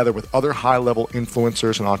you together with other high-level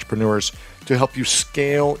influencers and entrepreneurs to help you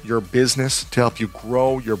scale your business, to help you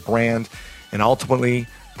grow your brand, and ultimately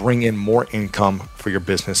bring in more income for your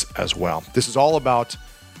business as well. This is all about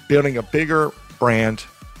building a bigger brand,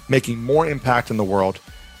 making more impact in the world,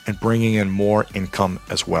 and bringing in more income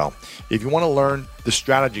as well. If you want to learn the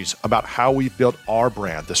strategies about how we've built our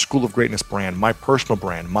brand, the School of Greatness brand, my personal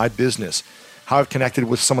brand, my business, how I've connected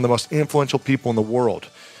with some of the most influential people in the world,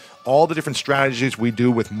 all the different strategies we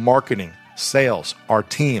do with marketing, sales, our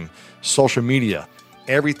team, social media,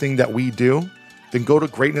 everything that we do, then go to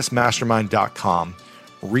greatnessmastermind.com,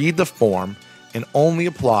 read the form, and only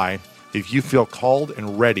apply if you feel called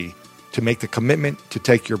and ready to make the commitment to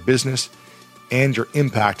take your business and your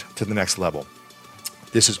impact to the next level.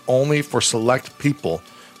 This is only for select people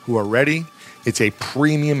who are ready. It's a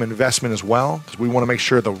premium investment as well, because we want to make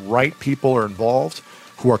sure the right people are involved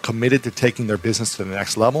who are committed to taking their business to the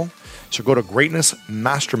next level. So go to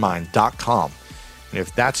greatnessmastermind.com. And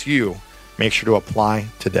if that's you, make sure to apply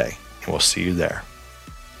today, and we'll see you there.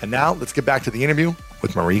 And now let's get back to the interview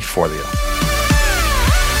with Marie Forleo.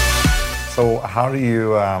 So how do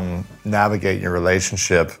you navigate your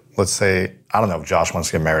relationship? Let's say, I don't know if Josh wants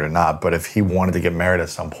to get married or not, but if he wanted to get married at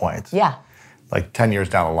some point. Yeah. Like 10 years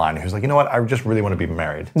down the line, he was like, you know what, I just really want to be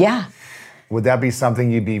married. Yeah. Would that be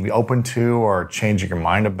something you'd be open to or changing your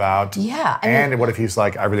mind about? Yeah. And what if he's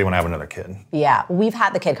like, I really want to have another kid? Yeah, we've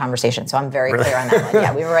had the kid conversation, so I'm very clear on that one.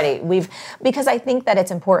 Yeah, because I think that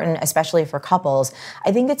it's important, especially for couples,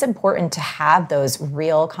 I think it's important to have those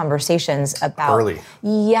real conversations about... Early.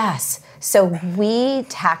 Yes. So we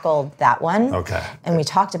tackled that one. Okay. And we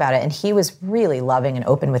talked about it, and he was really loving and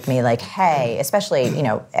open with me, like, hey, especially,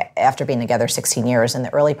 after being together 16 years in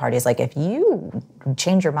the early part, he's like, if you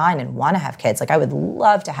change your mind and want to have kids, like, I would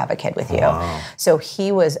love to have a kid with you. Wow. So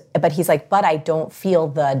he's like, but I don't feel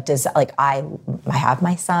the desire, like, I have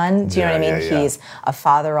my son, do you know what I mean? Yeah. He's a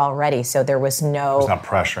father already, so there was no... It's not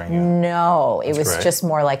pressuring you. No, it was just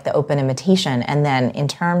more like the open invitation. And then in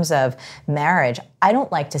terms of marriage, I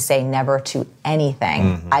don't like to say never to anything.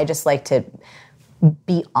 Mm-hmm. I just like to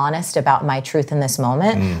be honest about my truth in this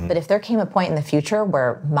moment. Mm-hmm. But if there came a point in the future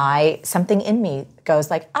where something in me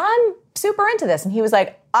goes like, I'm super into this, and he was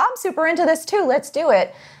like, I'm super into this too, let's do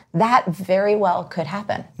it, that very well could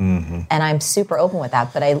happen. Mm-hmm. And I'm super open with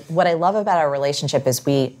that. But what I love about our relationship is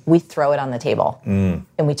we throw it on the table and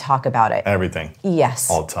we talk about it. Everything.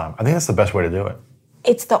 Yes. All the time. I think that's the best way to do it.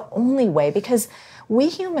 It's the only way, because we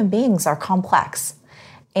human beings are complex,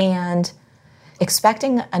 and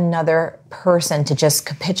expecting another person to just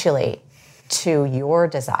capitulate to your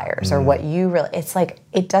desires or what you really, it's like,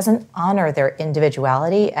 it doesn't honor their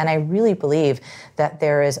individuality. And I really believe that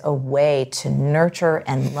there is a way to nurture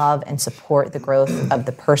and love and support the growth of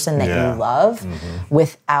the person that you love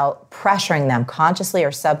without pressuring them consciously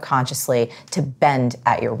or subconsciously to bend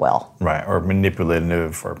at your will. Right, or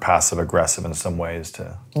manipulative or passive aggressive in some ways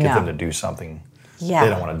to get them to do something they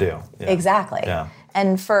don't want to do. Yeah. Exactly. Yeah.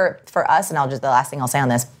 And for us, and the last thing I'll say on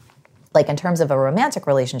this, like in terms of a romantic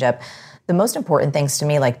relationship, the most important things to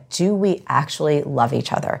me, like, do we actually love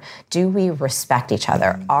each other? Do we respect each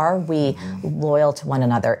other? Are we loyal to one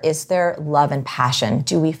another? Is there love and passion?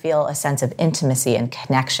 Do we feel a sense of intimacy and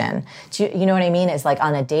connection? You know what I mean? Is like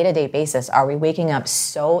on a day-to-day basis, are we waking up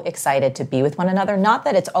so excited to be with one another? Not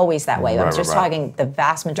that it's always that way. I'm just talking the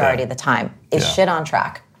vast majority of the time. Is shit on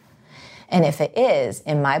track? And if it is,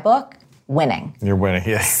 in my book, winning. You're winning,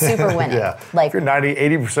 yeah. Super winning. Yeah. Like, if you're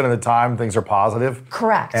 80% of the time, things are positive.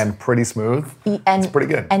 Correct. And pretty smooth, it's pretty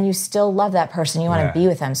good. And you still love that person. You want to be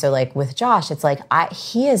with him. So like with Josh, it's like,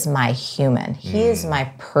 he is my human. He is my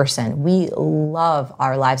person. We love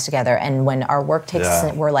our lives together. And when our work takes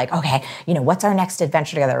us, we're like, okay, what's our next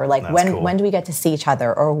adventure together? Or like, when do we get to see each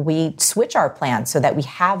other? Or we switch our plans so that we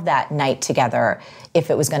have that night together if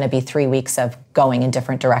it was going to be 3 weeks of going in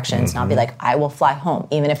different directions. And I'll be like, I will fly home,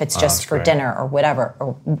 even if it's just for dinner or whatever.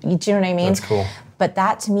 Or, do you know what I mean? That's cool. But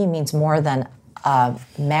that to me means more than a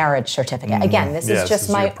marriage certificate. Again, this is just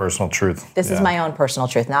your personal truth. This is my own personal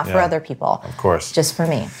truth, not for other people. Of course. Just for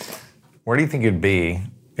me. Where do you think you'd be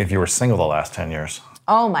if you were single the last 10 years?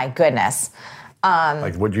 Oh my goodness.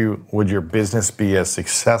 Like, would your business be as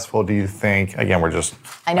successful, do you think? Again, we're just...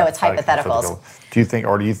 I know it's hypotheticals. Do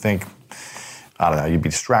you think I don't know, you'd be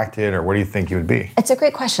distracted, or where do you think you would be? It's a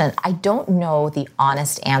great question. I don't know the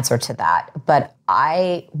honest answer to that, but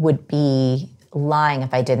I would be lying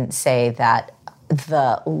if I didn't say that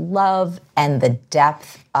the love and the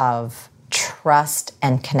depth of trust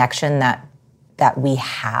and connection that we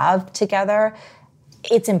have together,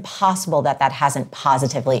 it's impossible that hasn't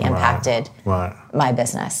positively impacted my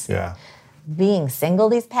business. Yeah. Being single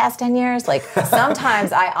these past 10 years, like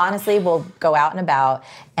sometimes I honestly will go out and about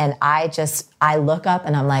and I look up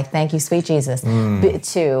and I'm like, thank you, sweet Jesus,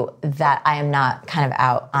 to that I am not kind of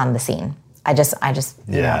out on the scene. I just,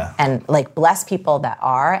 you know, and like bless people that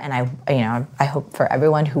are, and I hope for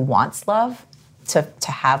everyone who wants love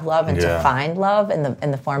to have love and to find love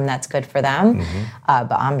in the form that's good for them.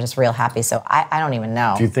 But I'm just real happy. So I don't even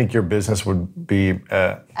know. Do you think your business would be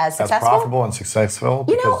as profitable and successful?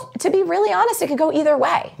 You know, to be really honest, it could go either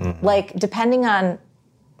way. Like depending on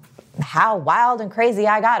how wild and crazy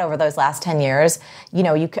I got over those last 10 years, you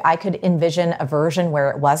know, I could envision a version where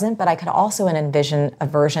it wasn't, but I could also envision a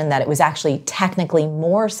version that it was actually technically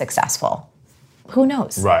more successful. Who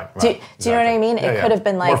knows? Right. Do you know what I mean? It could have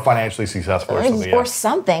been like more financially successful or something. Or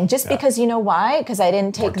something. Just because, you know why? Because I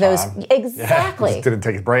didn't take those. Exactly. Just didn't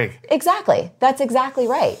take a break. Exactly. That's exactly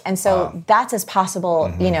right. And so that's as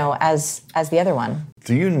possible, you know, as the other one.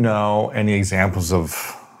 Do you know any examples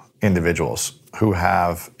of individuals who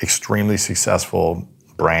have extremely successful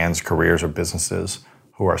brands, careers, or businesses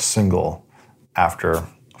who are single after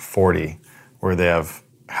 40, where they have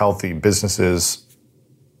healthy businesses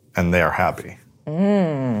and they are happy?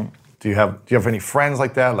 Do you have any friends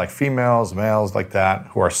like that, like females, males like that,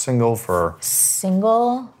 who are single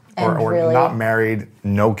or really not married,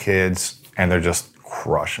 no kids, and they're just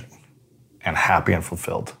crushing and happy and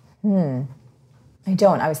fulfilled? I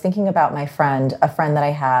don't. I was thinking about a friend that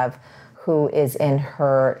I have who is in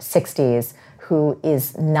her 60s, who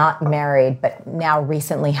is not married, but now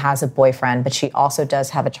recently has a boyfriend, but she also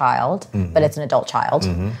does have a child, but it's an adult child.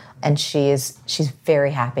 And she's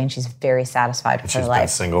very happy and she's very satisfied with her life.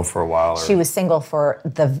 She's been single for a while? She was single for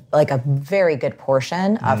a very good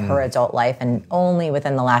portion of her adult life, and only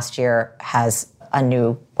within the last year has a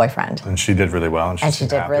new boyfriend. And she did really well. And she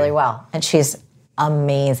did really well. And she's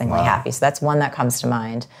amazingly happy. So that's one that comes to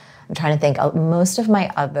mind. I'm trying to think. Most of my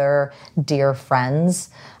other dear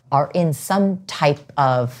friends are in some type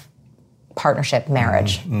of partnership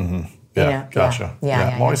marriage. Yeah, you know? gotcha.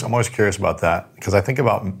 Yeah. I'm always curious about that, because I think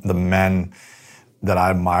about the men that I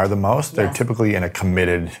admire the most. They're typically in a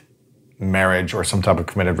committed marriage or some type of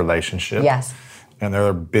committed relationship. Yes. And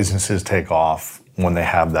their businesses take off when they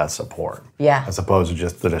have that support. Yeah. As opposed to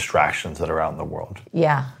just the distractions that are out in the world.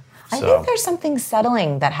 Yeah. I think there's something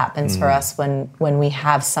settling that happens for us when we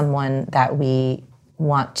have someone that we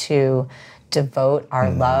want to devote our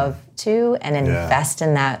love to and invest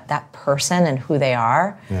in that person and who they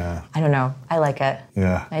are. Yeah. I don't know. I like it.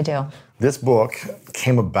 Yeah. I do. This book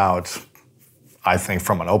came about, I think,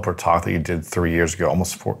 from an Oprah talk that you did 3 years ago,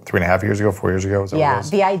 almost 3.5 years ago, 4 years ago. Is that what it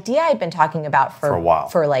was? The idea I'd been talking about for a while.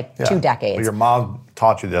 For like 2 decades. But your mom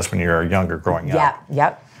taught you this when you were younger, growing up.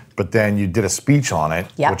 Yep. But then you did a speech on it,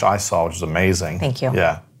 which I saw, which was amazing. Thank you.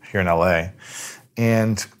 Yeah, here in LA.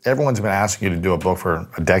 And everyone's been asking you to do a book for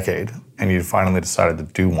a decade, and you finally decided to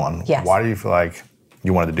do one. Yes. Why do you feel like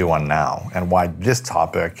you wanted to do one now? And why this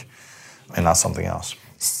topic and not something else?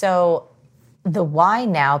 So the why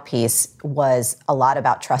now piece was a lot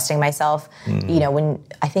about trusting myself. You know, when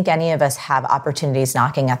I think any of us have opportunities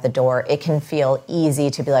knocking at the door, it can feel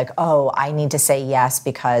easy to be like, oh, I need to say yes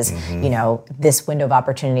because, you know, this window of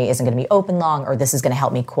opportunity isn't going to be open long, or this is going to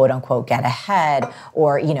help me quote unquote get ahead,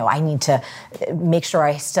 or, you know, I need to make sure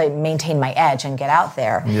I still maintain my edge and get out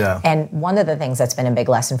there. Yeah. And one of the things that's been a big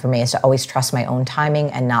lesson for me is to always trust my own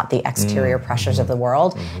timing and not the exterior pressures of the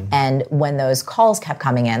world. And when those calls kept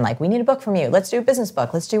coming in, like, we need a book from you, let's do a business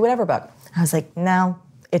book, let's do whatever book. I was like, no,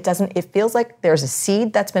 it doesn't. It feels like there's a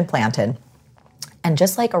seed that's been planted. And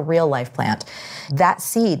just like a real life plant, that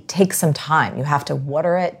seed takes some time. You have to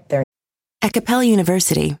water it. At Capella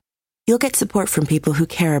University, you'll get support from people who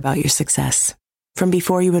care about your success. From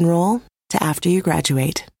before you enroll to after you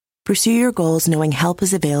graduate, pursue your goals knowing help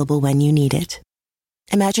is available when you need it.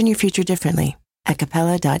 Imagine your future differently at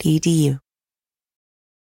capella.edu.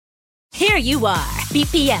 Here you are,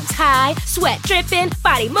 BPMs high, sweat dripping,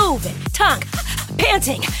 body moving, tongue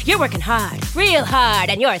panting. You're working hard, real hard,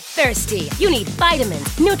 and you're thirsty. You need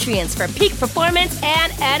vitamins, nutrients for peak performance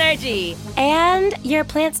and energy. And your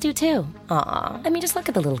plants do too. Aw, I mean, just look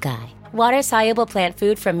at the little guy. Water-soluble plant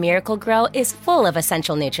food from Miracle Grow is full of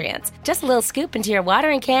essential nutrients. Just a little scoop into your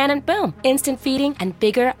watering can and boom, instant feeding and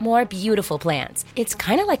bigger, more beautiful plants. It's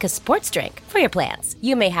kind of like a sports drink for your plants.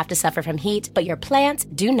 You may have to suffer from heat, but your plants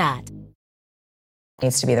do not.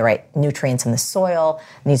 Needs to be the right nutrients in the soil,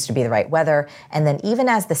 needs to be the right weather. And then even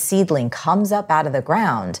as the seedling comes up out of the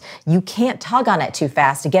ground, you can't tug on it too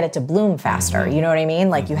fast to get it to bloom faster. You know what I mean?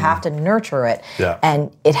 Like you have to nurture it. Yeah.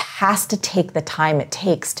 And it has to take the time it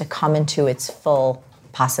takes to come into its full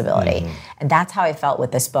possibility. And that's how I felt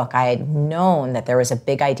with this book. I had known that there was a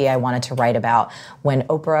big idea I wanted to write about. When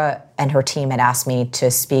Oprah and her team had asked me to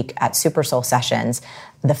speak at Super Soul Sessions,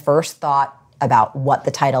 the first thought about what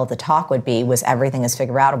the title of the talk would be was Everything is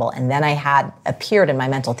Figureoutable. And then I had appeared in my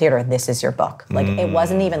mental theater, this is your book. Like it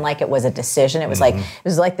wasn't even like it was a decision. It was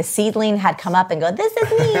like the seedling had come up and go, this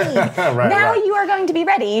is me. Now you are going to be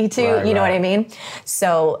ready to, you know what I mean?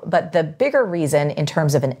 So, but the bigger reason in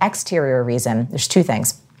terms of an exterior reason, there's two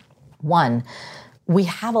things. One, we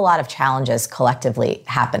have a lot of challenges collectively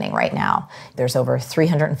happening right now. There's over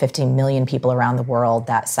 350 million people around the world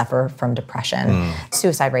that suffer from depression.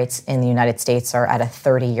 Suicide rates in the United States are at a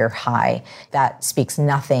 30-year high. That speaks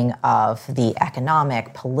nothing of the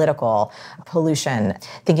economic, political, pollution,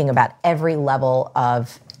 thinking about every level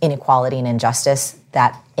of inequality and injustice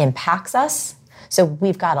that impacts us. So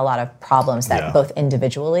we've got a lot of problems that both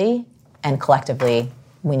individually and collectively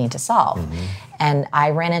we need to solve. And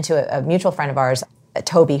I ran into a mutual friend of ours,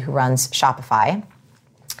 Toby, who runs Shopify.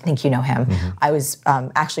 I think you know him. I was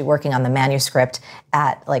actually working on the manuscript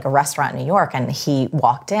at like a restaurant in New York, and he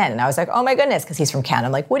walked in, and I was like, oh my goodness, because he's from Canada.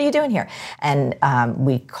 I'm like, what are you doing here? And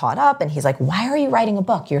we caught up, and he's like, why are you writing a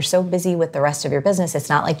book? You're so busy with the rest of your business. It's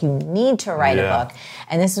not like you need to write a book.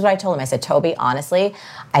 And this is what I told him. I said, Toby, honestly,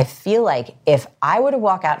 I feel like if I were to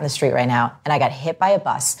walk out in the street right now and I got hit by a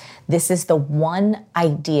bus, this is the one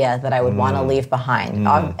idea that I would want to leave behind.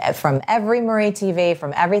 From every Marie TV,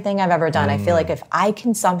 from everything I've ever done, I feel like if I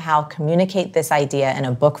can somehow communicate this idea in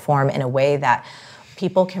a book form in a way that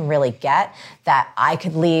people can really get, that I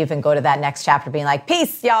could leave and go to that next chapter being like,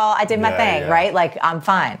 peace, y'all, I did my thing, right? Like, I'm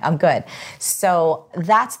fine, I'm good. So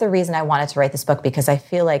that's the reason I wanted to write this book, because I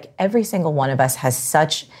feel like every single one of us has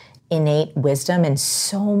such innate wisdom and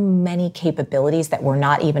so many capabilities that we're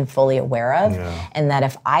not even fully aware of. And that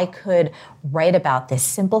if I could write about this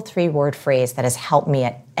simple 3-word phrase that has helped me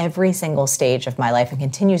at every single stage of my life and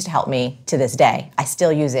continues to help me to this day, I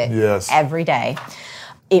still use it every day,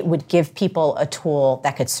 it would give people a tool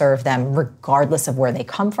that could serve them regardless of where they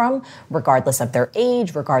come from, regardless of their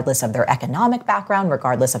age, regardless of their economic background,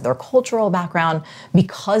 regardless of their cultural background,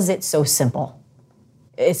 because it's so simple.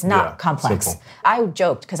 It's not complex. Simple. I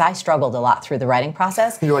joked because I struggled a lot through the writing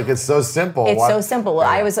process. You're like, it's so simple. It's so simple. Well,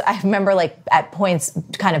 I remember like at points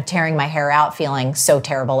kind of tearing my hair out, feeling so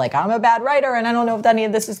terrible, like I'm a bad writer and I don't know if any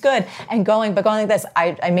of this is good. And going like this,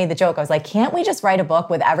 I made the joke. I was like, can't we just write a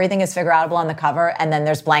book with everything is figureoutable on the cover and then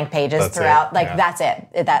there's blank pages throughout? That's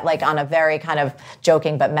it. That like on a very kind of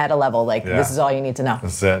joking but meta level, like this is all you need to know.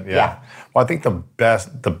 That's it. Yeah. Well, I think the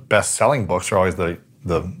best selling books are always the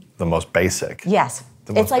most basic. Yes.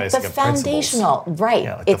 It's like the foundational, right?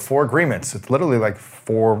 Yeah, like the 4 agreements. It's literally like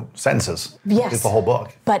 4 sentences. Yes. It's the whole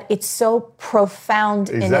book. But it's so profound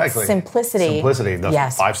in its simplicity. Simplicity, the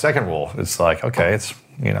 5-second rule. It's like, okay, it's,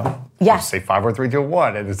 say 5, 4, 3, 2,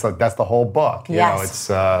 1. And it's like, that's the whole book. You know, it's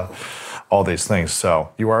all these things. So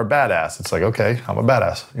you are a badass. It's like, okay, I'm a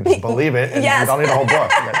badass. You just believe it, and you don't need the whole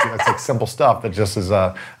book. It's like simple stuff that just is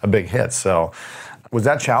a big hit. So was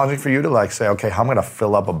that challenging for you to like say, okay, I'm going to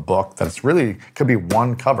fill up a book that's really could be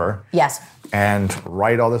one cover? Yes. And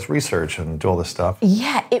write all this research and do all this stuff?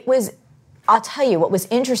 Yeah, it was. I'll tell you, what was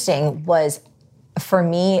interesting was for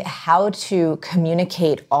me how to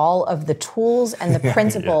communicate all of the tools and the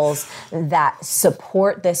principles that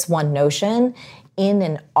support this one notion in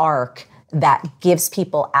an arc that gives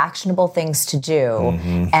people actionable things to do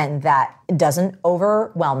and that doesn't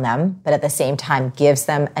overwhelm them, but at the same time gives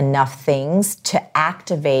them enough things to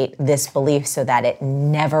activate this belief so that it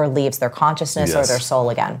never leaves their consciousness or their soul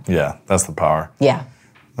again. Yeah, that's the power. Yeah.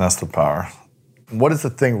 That's the power. What is the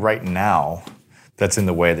thing right now that's in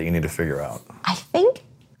the way that you need to figure out? I think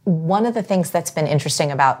one of the things that's been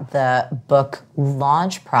interesting about the book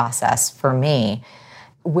launch process for me,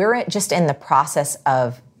 we're just in the process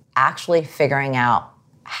of actually figuring out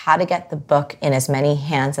how to get the book in as many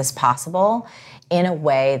hands as possible in a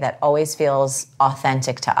way that always feels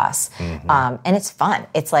authentic to us. And it's fun.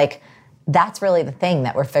 It's like, that's really the thing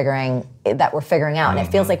that we're figuring that we're figuring out. And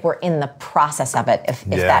it feels like we're in the process of it, if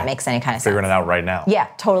that makes any kind of Figuring sense. it out right now. Yeah,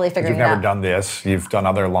 totally figuring it out. You've never done this. You've done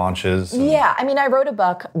other launches. Yeah, I mean, I wrote a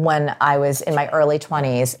book when I was in my early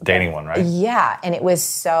 20s. Dating one, right? Yeah, and it was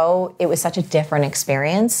such a different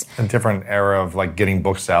experience. A different era of like getting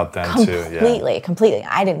books out then too. Completely.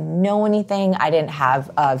 I didn't know anything. I didn't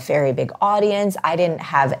have a very big audience. I didn't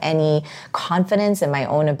have any confidence in my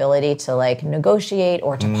own ability to like negotiate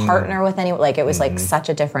or to partner with anyone. Like it was like such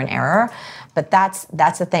a different era. But that's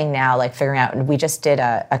the thing now, like figuring out, and we just did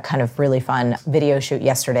a kind of really fun video shoot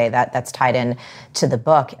yesterday that's tied in to the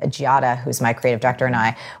book. Giada, who's my creative director, and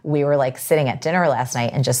I, we were like sitting at dinner last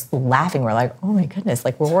night and just laughing. We're like, oh my goodness,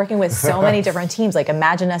 like we're working with so many different teams. Like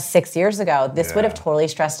imagine us 6 years ago, this would have totally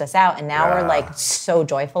stressed us out. And now we're like so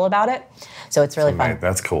joyful about it. So it's really fun.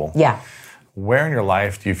 That's cool. Yeah. Where in your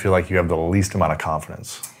life do you feel like you have the least amount of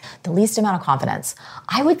confidence? The least amount of confidence.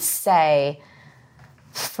 I would say,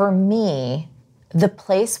 for me, the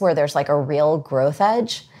place where there's like a real growth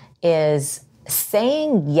edge is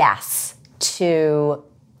saying yes to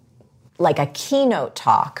like a keynote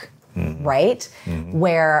talk, right?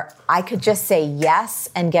 Where I could just say yes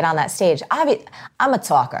and get on that stage. I'm a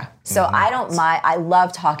talker, so I don't mind. I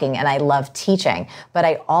love talking and I love teaching, but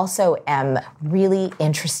I also am really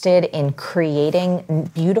interested in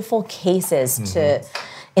creating beautiful cases to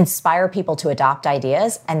inspire people to adopt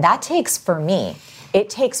ideas. And that takes, for me, it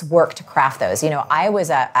takes work to craft those. You know, I was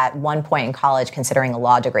at one point in college considering a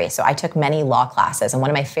law degree, so I took many law classes, and one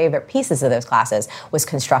of my favorite pieces of those classes was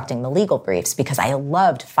constructing the legal briefs, because I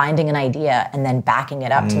loved finding an idea and then backing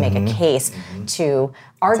it up to make a case to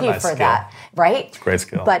argue for that, right? It's a great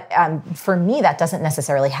skill. But for me, that doesn't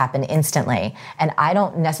necessarily happen instantly, and I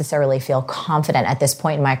don't necessarily feel confident at this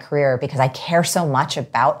point in my career because I care so much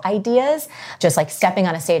about ideas. Just like stepping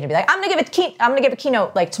on a stage and be like, I'm gonna give a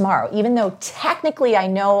keynote like tomorrow, even though technically I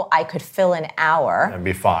know I could fill an hour and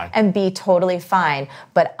be fine and be totally fine,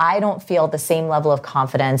 but I don't feel the same level of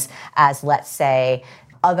confidence as, let's say,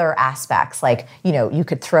 other aspects. Like, you know, you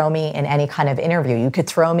could throw me in any kind of interview. You could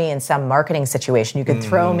throw me in some marketing situation. You could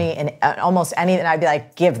throw me in almost anything. I'd be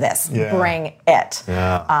like, give this, bring it.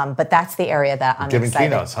 Yeah. But that's the area that I'm giving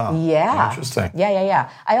excited. Keynotes, huh? Yeah. Interesting.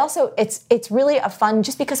 Yeah. I also, it's really a fun,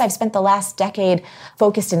 just because I've spent the last decade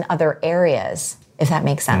focused in other areas, if that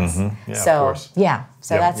makes sense. Yeah, so, of course. Yeah.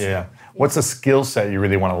 So that's... Yeah. What's a skill set you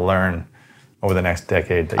really want to learn over the next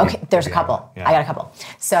decade? There's a couple. I got a couple.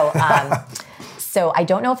 So... So I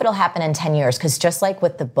don't know if it'll happen in 10 years, because just like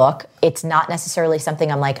with the book, it's not necessarily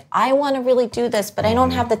something I'm like, I want to really do this, but I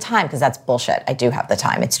don't have the time, because that's bullshit. I do have the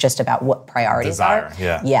time. It's just about what priorities are.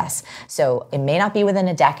 Yeah. Yes. So it may not be within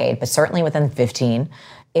a decade, but certainly within 15,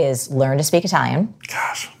 is learn to speak Italian.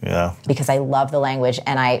 Gosh, yeah. Because I love the language,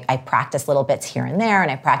 and I practice little bits here and there, and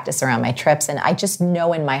I practice around my trips, and I just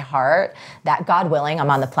know in my heart that, God willing, I'm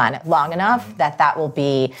on the planet long enough that will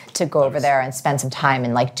be to go over there and spend some time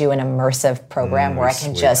and like do an immersive program where I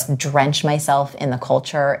can just drench myself in the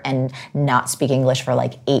culture and not speak English for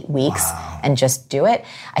like 8 weeks and just do it.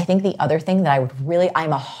 I think the other thing that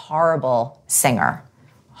I'm a horrible singer.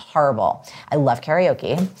 Horrible. I love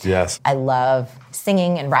karaoke. Yes. I love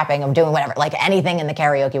singing and rapping. I'm doing whatever, like anything in the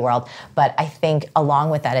karaoke world. But I think along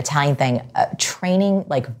with that Italian thing, training,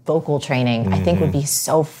 like vocal training, I think would be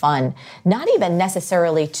so fun. Not even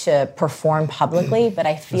necessarily to perform publicly, but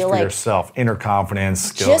I feel just for like yourself, inner confidence,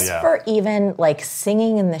 skill. Just for even like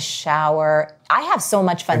singing in the shower. I have so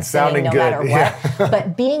much fun singing no matter what.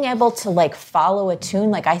 But being able to like follow a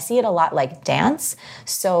tune, like I see it a lot like dance.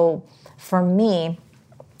 So for me,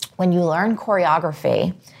 when you learn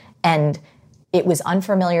choreography and it was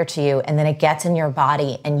unfamiliar to you, and then it gets in your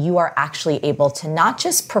body and you are actually able to not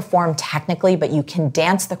just perform technically, but you can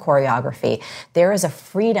dance the choreography, there is a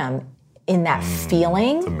freedom in that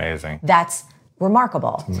feeling. It's amazing. That's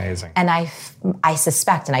remarkable. It's amazing. And I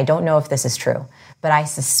suspect, and I don't know if this is true, but I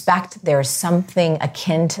suspect there's something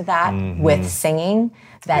akin to that with singing,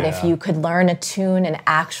 that if you could learn a tune and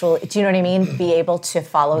actually, do you know what I mean? Be able to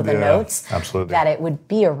follow the notes. Absolutely. That it would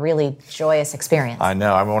be a really joyous experience. I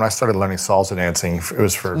know. I mean, when I started learning salsa dancing, it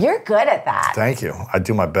was for... You're good at that. Thank you. I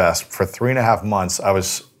do my best. For 3.5 months, I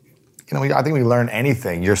was, I think we learn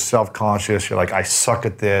anything. You're self-conscious. You're like, I suck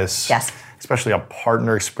at this. Yes. Especially a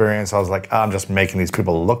partner experience. I was like, I'm just making these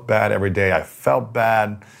people look bad every day. I felt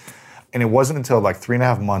bad. And it wasn't until like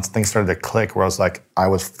 3.5 months things started to click where I was like, I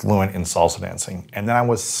was fluent in salsa dancing. And then I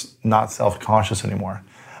was not self-conscious anymore.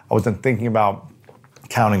 I wasn't thinking about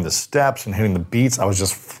counting the steps and hitting the beats. I was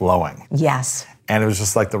just flowing. Yes. And it was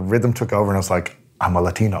just like the rhythm took over and I was like, I'm a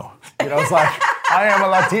Latino. It's like, I am a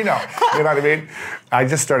Latino. You know what I mean? I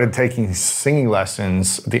just started taking singing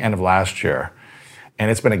lessons at the end of last year. And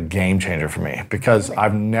it's been a game changer for me because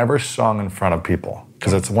I've never sung in front of people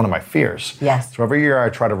because it's one of my fears. Yes. So every year I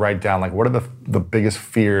try to write down like what are the biggest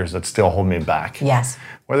fears that still hold me back. Yes.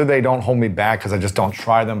 Whether they don't hold me back because I just don't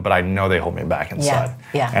try them, but I know they hold me back inside.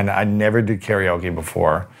 Yeah. And I never did karaoke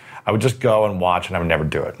before. I would just go and watch and I would never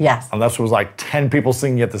do it. Yes. Unless it was like 10 people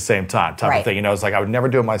singing at the same time type of thing. You know, it's like I would never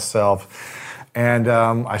do it myself. And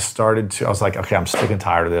I was like, okay, I'm sick and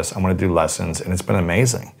tired of this. I'm going to do lessons. And it's been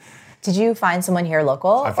amazing. Did you find someone here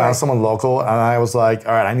local? I found someone local, and I was like,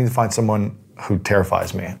 all right, I need to find someone who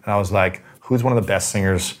terrifies me. And I was like, who's one of the best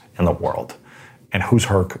singers in the world? And who's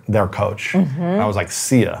their coach? And I was like,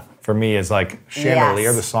 Sia. For me, is like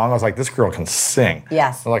Chandelier, the song. I was like, this girl can sing.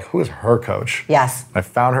 Yes. I was like, who is her coach? Yes. I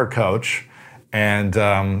found her coach, and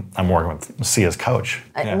I'm working with Sia's coach.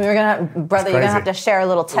 We're brother, you're gonna have to share a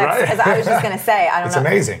little tips. Right? Because I was just gonna say, I don't it's know. It's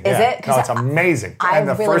amazing. Is it? No, it's amazing. I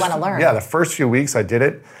really want to learn. Yeah, the first few weeks I did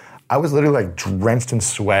it, I was literally like drenched in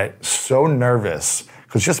sweat, so nervous,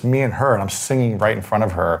 because just me and her, and I'm singing right in front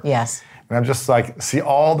of her. Yes. And I'm just like, see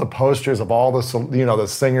all the posters of all the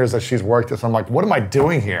singers that she's worked with. I'm like, what am I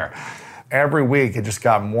doing here? Every week, it just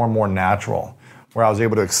got more and more natural, where I was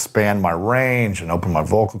able to expand my range and open my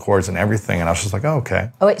vocal cords and everything. And I was just like, oh, okay.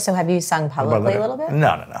 Oh, wait, so have you sung publicly a little bit?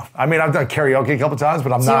 No. I mean, I've done karaoke a couple times,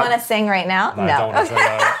 but I'm not. Do you want to sing right now? No. I don't want to sing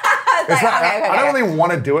that. I don't really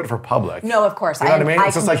want to do it for public. No, of course. You know what I mean?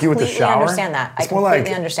 It's just like you with the shower. I understand that. I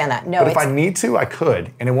completely understand that. No, but if I need to, I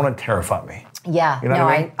could, and it wouldn't terrify me. Yeah. You know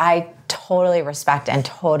what I mean? I totally respect and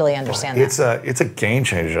totally understand that. It's a game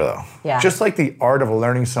changer, though. Yeah. Just like the art of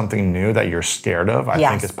learning something new that you're scared of, I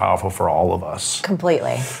think is powerful for all of us.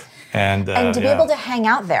 Completely. And to be able to hang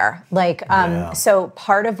out there. So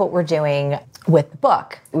part of what we're doing with the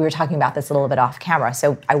book, we were talking about this a little bit off camera.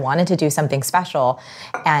 So I wanted to do something special,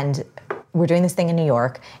 and we're doing this thing in New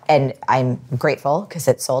York, and I'm grateful because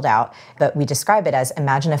it's sold out, but we describe it as,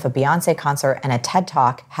 imagine if a Beyonce concert and a TED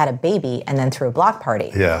Talk had a baby and then threw a block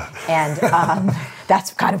party. Yeah. And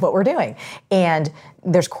that's kind of what we're doing. And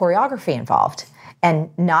there's choreography involved.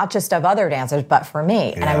 And not just of other dancers, but for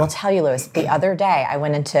me. And I will tell you, Louis, the other day, I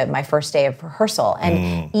went into my first day of rehearsal.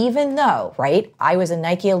 And even though, I was a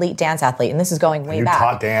Nike Elite dance athlete, and this is going way back. You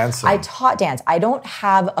taught dance? I taught dance. I don't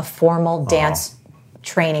have a formal dance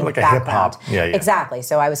training like background. A hip-hop. Yeah. Exactly.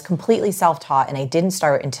 So I was completely self-taught, and I didn't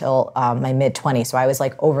start until my mid-20s. So I was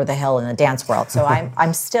like over the hill in the dance world. So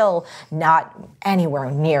I'm still not anywhere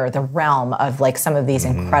near the realm of like some of these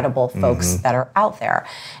incredible folks that are out there.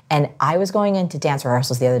 And I was going into dance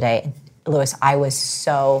rehearsals the other day, and Louis, I was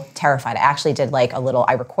so terrified. I actually did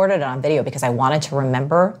I recorded it on video because I wanted to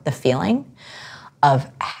remember the feeling of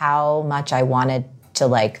how much I wanted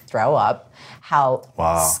to throw up, how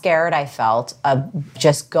scared I felt of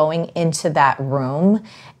just going into that room,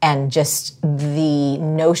 and just the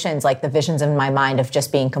notions, the visions in my mind of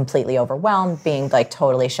just being completely overwhelmed, being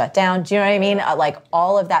totally shut down. Do you know what I mean?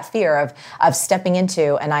 All of that fear of stepping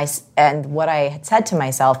into, and what I had said to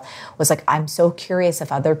myself was I'm so curious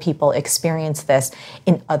if other people experience this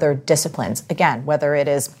in other disciplines. Again, whether it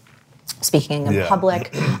is speaking in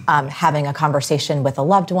public, having a conversation with a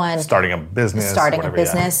loved one, starting a business, writing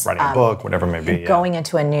a book, whatever it may be, going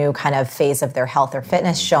into a new kind of phase of their health or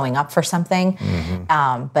fitness, showing up for something.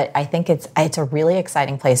 But I think it's a really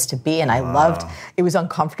exciting place to be, and I loved. It was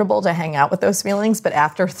uncomfortable to hang out with those feelings, but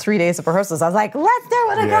after 3 days of rehearsals, I was like, let's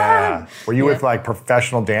do it again. Were you with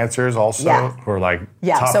professional dancers also, who are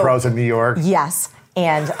top pros in New York? Yes.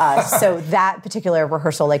 And so that particular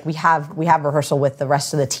rehearsal, we have rehearsal with the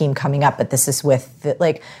rest of the team coming up, but this is with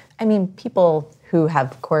people who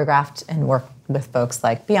have choreographed and worked with folks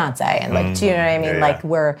like Beyonce and do you know what I mean?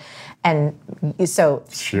 So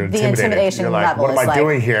the intimidation level what am I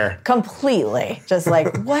doing here? Completely. Just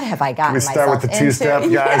what have I gotten myself into? Can we start with the two-step,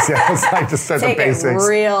 guys? It's just start Take the basics.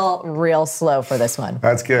 It real slow for this one.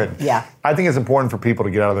 That's good. Yeah. I think it's important for people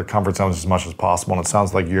to get out of their comfort zones as much as possible, and it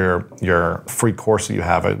sounds like your free course that you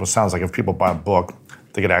have, it sounds like if people buy a book,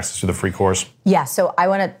 they get access to the free course. Yeah, so I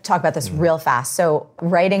want to talk about this real fast. So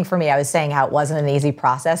writing for me, I was saying how it wasn't an easy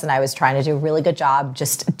process, and I was trying to do a really good job,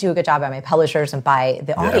 just do a good job by my publishers and by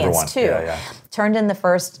the audience too. Turned in the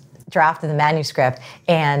first draft of the manuscript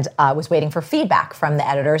and was waiting for feedback from the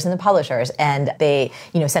editors and the publishers, and they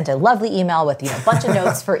sent a lovely email with a bunch of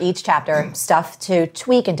notes for each chapter, stuff to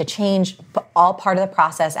tweak and to change, all part of the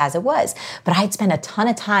process as it was. But I'd spent a ton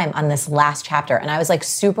of time on this last chapter, and I was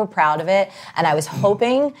super proud of it, and I was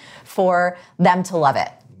hoping for them to love it.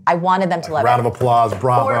 I wanted them to love it. Round of applause,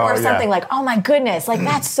 bravo. Or something oh my goodness,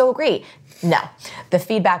 that's so great. No. The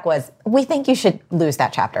feedback was, we think you should lose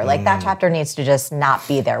that chapter. Like, that chapter needs to just not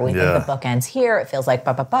be there. We think the book ends here. It feels like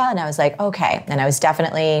blah. And I was like, okay. And I was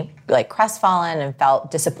definitely like crestfallen and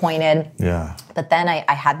felt disappointed. Yeah. But then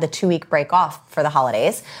I had the 2-week break off for the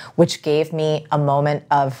holidays, which gave me a moment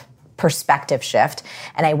of perspective shift.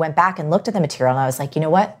 And I went back and looked at the material and I was like, you know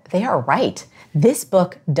what? They are right. This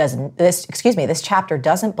chapter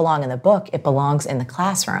doesn't belong in the book. It belongs in the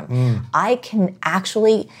classroom. I can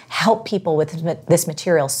actually help people with this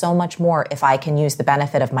material so much more if I can use the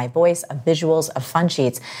benefit of my voice, of visuals, of fun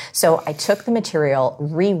sheets. So I took the material,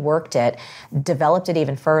 reworked it, developed it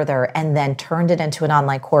even further, and then turned it into an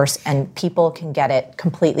online course, and people can get it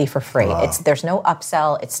completely for free. Wow. There's no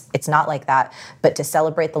upsell. It's not like that. But to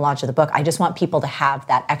celebrate the launch of the book, I just want people to have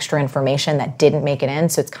that extra information that didn't make it in.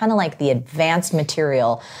 So it's kind of like the advanced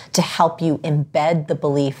material to help you embed the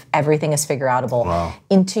belief everything is figure-outable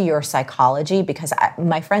into your psychology. Because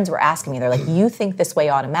my friends were asking me, they're like, you think this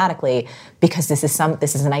way automatically because this is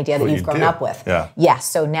an idea that you've grown up with. Yeah. Yes,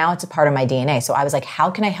 so now it's a part of my DNA. So I was like,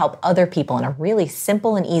 how can I help other people in a really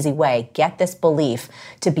simple and easy way get this belief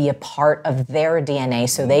to be a part of their DNA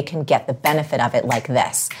so they can get the benefit of it like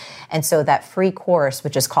this? And so that free course,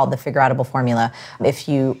 which is called the Figure-Outable Formula, if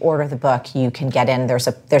you order the book, you can get in. There's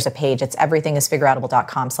a page. It's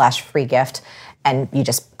everythingisfigureoutable.com/free gift. And you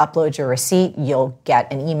just upload your receipt. You'll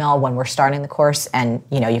get an email when we're starting the course, and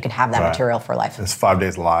you can have that material for life. It's 5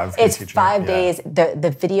 days live. It's 5 days.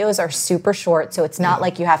 The videos are super short, so it's not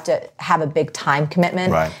like you have to have a big time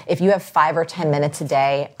commitment. Right. If you have 5 or 10 minutes a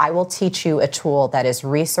day, I will teach you a tool that is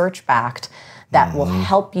research-backed that will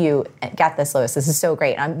help you. Get this, Lois. This is so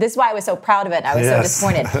great. This is why I was so proud of it. I was so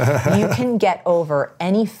disappointed. You can get over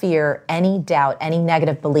any fear, any doubt, any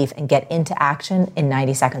negative belief, and get into action in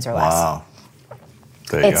 90 seconds or less. Wow.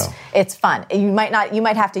 There you go. It's fun. You're going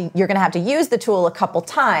to have to use the tool a couple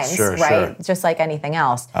times, Sure, right? sure. Just like anything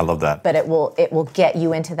else. I love that. But it will get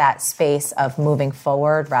you into that space of moving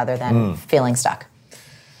forward rather than feeling stuck.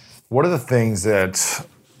 What are the things that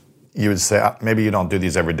you would say, maybe you don't do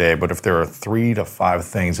these every day, but if there are 3 to 5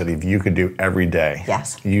 things that if you could do every day,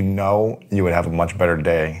 yes, you would have a much better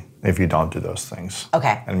day if you don't do those things.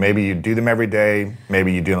 Okay. And maybe you do them every day,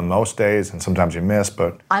 maybe you do them most days, and sometimes you miss,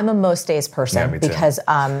 but... I'm a most days person because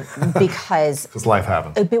life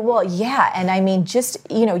happens. Well, yeah, and I mean, just,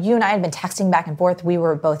 you and I had been texting back and forth. We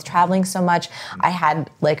were both traveling so much. I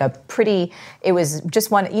had it was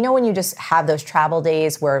just one, when you just have those travel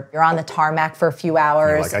days where you're on the tarmac for a few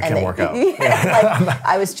hours. You're like, I can't work out.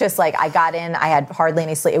 I was just like, I got in, I had hardly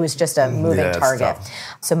any sleep. It was just a moving target.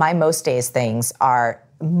 So my most days things are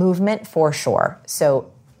movement for sure.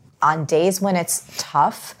 So on days when it's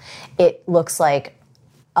tough, it looks like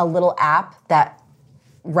a little app that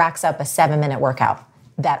racks up a 7-minute workout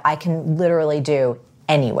that I can literally do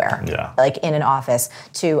anywhere, like in an office,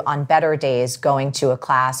 to on better days going to a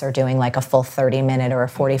class or doing like a full 30-minute or a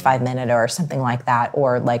 45-minute or something like that,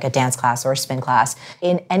 or like a dance class or a spin class.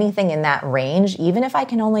 In anything in that range, even if I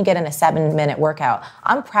can only get in a 7-minute workout,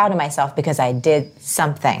 I'm proud of myself because I did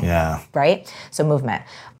something, right? So movement.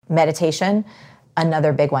 Meditation,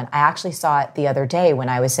 another big one. I actually saw it the other day when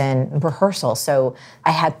I was in rehearsal. So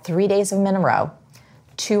I had 3 days of them in a row.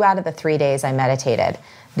 2 out of the 3 days I meditated.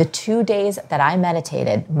 The 2 days that I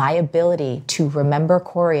meditated, my ability to remember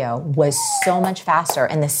choreo was so much faster.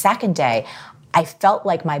 And the second day, I felt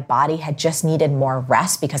like my body had just needed more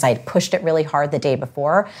rest because I had pushed it really hard the day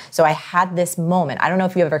before. So I had this moment. I don't know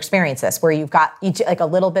if you ever experienced this, where you've got like a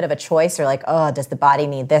little bit of a choice. You're like, oh, does the body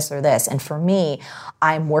need this or this? And for me,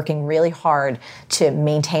 I'm working really hard to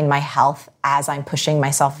maintain my health as I'm pushing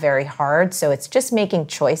myself very hard. So it's just making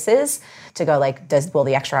choices to go like, will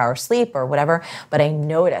the extra hour sleep or whatever? But I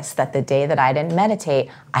noticed that the day that I didn't meditate,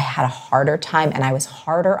 I had a harder time and I was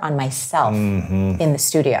harder on myself in the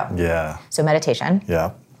studio. Yeah. So meditation.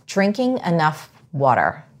 Yeah. Drinking enough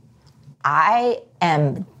water. I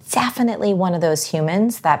am definitely one of those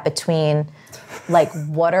humans that between like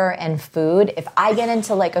water and food, if I get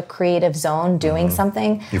into like a creative zone doing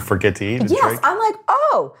something, you forget to eat. Yes, I'm like,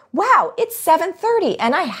 oh wow, it's 7:30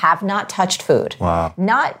 and I have not touched food. Wow.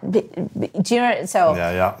 Do you know?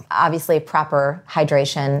 So obviously proper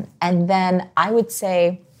hydration, and then I would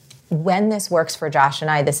say, when this works for Josh and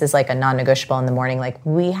I, this is like a non-negotiable in the morning. Like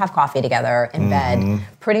we have coffee together in bed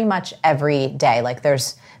pretty much every day. Like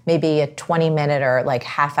there's maybe a 20-minute or like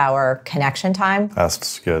half-hour connection time.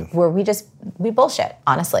 That's good. Where we bullshit,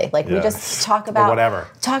 honestly. Like we just talk about whatever.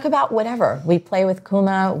 Talk about whatever. We play with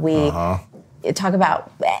Kuma. We talk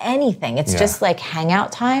about anything. It's just like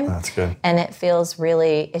hangout time. That's good. And it feels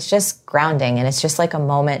really, it's just grounding, and it's just like a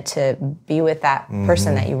moment to be with that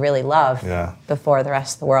person that you really love before the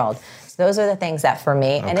rest of the world. So those are the things that for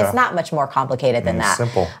me, and it's not much more complicated than that.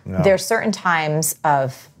 Simple. No. There's certain times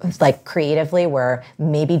of like creatively where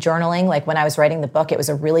maybe journaling, like when I was writing the book, it was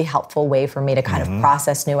a really helpful way for me to kind of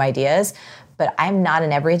process new ideas. But I'm not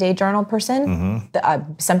an everyday journal person.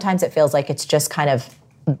 Sometimes it feels like it's just kind of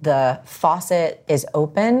the faucet is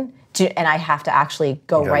open and I have to actually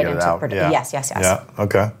go right into production. Yes. Yeah,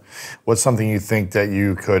 okay. What's something you think that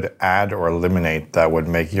you could add or eliminate that would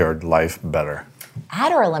make your life better?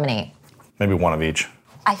 Add or eliminate? Maybe one of each.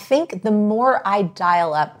 I think the more I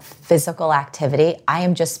dial up physical activity, I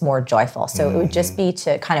am just more joyful. So it would just be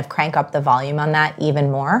to kind of crank up the volume on that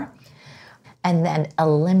even more. And then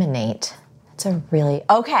eliminate. It's a really,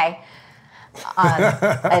 okay.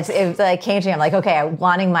 It's like came to me. I'm like, okay, I'm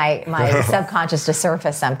wanting my subconscious to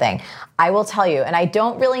surface something. I will tell you, and I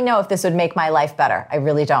don't really know if this would make my life better. I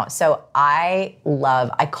really don't. So I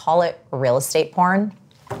call it real estate porn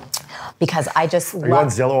because I just love. Are you on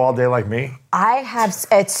Zillow all day like me?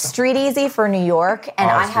 It's street easy for New York,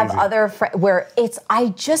 and I have other where I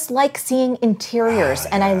just like seeing interiors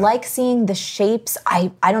and I like seeing the shapes.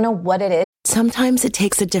 I don't know what it is. Sometimes it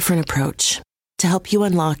takes a different approach to help you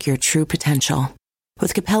unlock your true potential.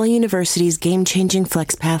 With Capella University's game-changing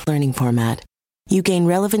FlexPath learning format, you gain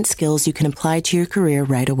relevant skills you can apply to your career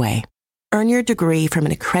right away. Earn your degree from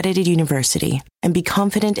an accredited university and be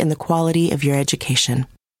confident in the quality of your education.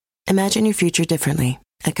 Imagine your future differently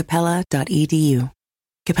at capella.edu.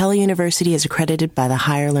 Capella University is accredited by the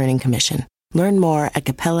Higher Learning Commission. Learn more at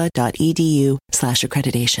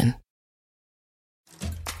capella.edu/accreditation.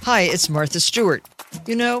 Hi, it's Martha Stewart.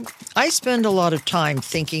 You know, I spend a lot of time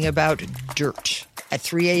thinking about dirt. At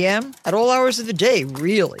 3 a.m., at all hours of the day,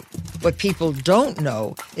 really. What people don't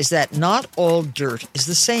know is that not all dirt is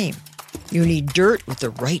the same. You need dirt with the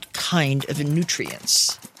right kind of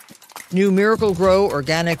nutrients. New Miracle Grow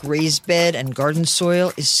organic raised bed and garden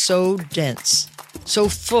soil is so dense, so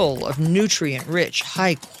full of nutrient-rich,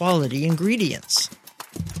 high-quality ingredients.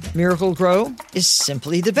 Miracle Grow is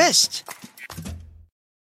simply the best.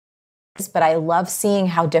 But I love seeing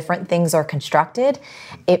how different things are constructed.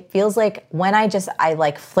 It feels like when I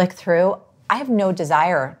flick through, I have no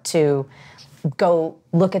desire to go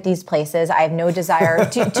look at these places. I have no desire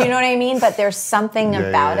to, do you know what I mean? But there's something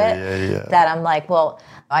about it that I'm like, well,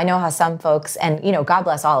 I know how some folks, and you know, God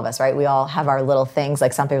bless all of us, right? We all have our little things.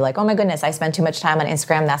 Like some people are like, oh my goodness, I spend too much time on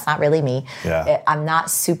Instagram. That's not really me. Yeah. I'm not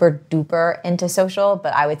super duper into social,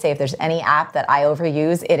 but I would say if there's any app that I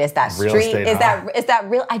overuse, it is that real street. Estate, is that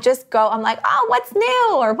real? I just go, I'm like, oh, what's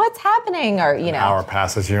new or what's happening or you know. An hour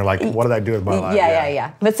passes and you're like, what did I do with my life?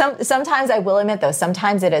 Yeah. But sometimes I will admit though,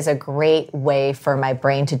 sometimes it is a great way for my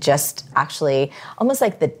brain to just actually almost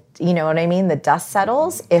like you know what I mean? The dust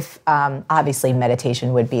settles. If obviously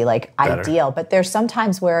meditation would be like better. Ideal, but there's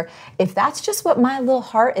sometimes where if that's just what my little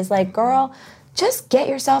heart is like, girl, just get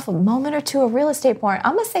yourself a moment or two of real estate porn.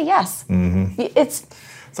 I'm gonna say yes. Mm-hmm. It's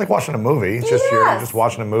like watching a movie. It's just you're just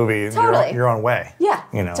watching a movie and you're on your own way. Yeah,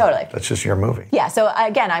 you know, totally. That's just your movie. Yeah. So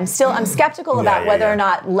again, I'm skeptical about whether or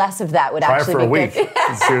not less of that would actually be good. Try it for a week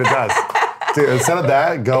and see what it does. Instead of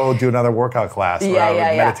that, go do another workout class or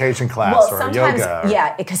a meditation class or yoga.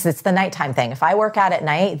 Yeah, because it's the nighttime thing. If I work out at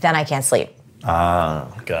night, then I can't sleep. Ah,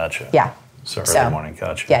 gotcha. Yeah. So early morning,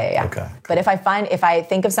 gotcha. Yeah. Okay. But if I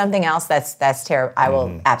think of something else that's terrible, I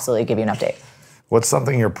will absolutely give you an update. What's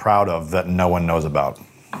something you're proud of that no one knows about?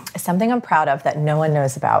 Something I'm proud of that no one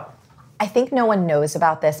knows about. I think no one knows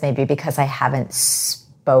about this maybe because I haven't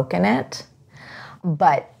spoken it,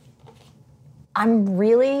 but I'm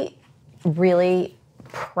really, really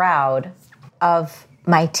proud of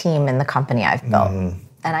my team and the company I've built. Mm-hmm.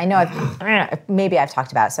 And I know maybe I've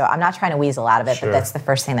talked about it, so I'm not trying to weasel out of it, but that's the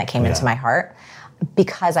first thing that came into my heart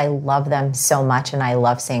because I love them so much and I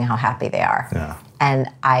love seeing how happy they are. Yeah. And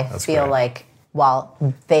I feel like while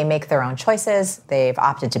they make their own choices, they've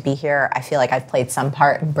opted to be here, I feel like I've played some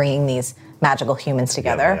part in bringing these magical humans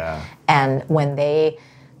together. Yeah. And when they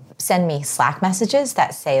send me Slack messages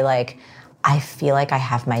that say like, I feel like I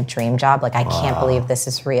have my dream job, like I can't believe this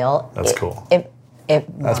is real. That's cool.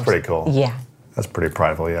 That's pretty cool. Yeah. That's pretty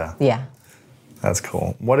prideful, yeah. Yeah. That's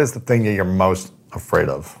cool. What is the thing that you're most afraid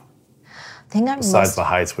of? Besides the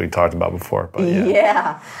heights we talked about before. But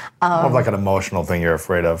more of like an emotional thing you're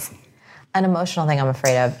afraid of. An emotional thing I'm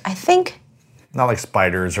afraid of. I think... Not like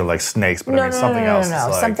spiders or like snakes, but something else.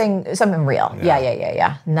 No. Something real.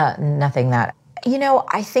 Yeah. Nothing that... You know,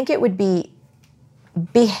 I think it would be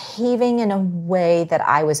behaving in a way that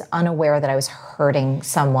I was unaware that I was hurting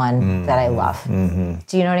someone that I love. Mm-hmm.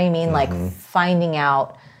 Do you know what I mean? Mm-hmm. Like finding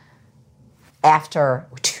out after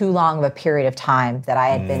too long of a period of time that I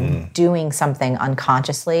had been doing something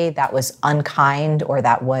unconsciously that was unkind or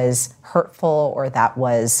that was hurtful or that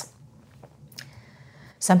was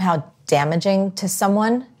somehow damaging to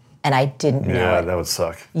someone, and I didn't know it. Yeah, that would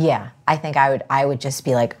suck. Yeah, I think I would just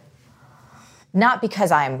be like, not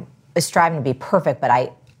because I'm striving to be perfect, but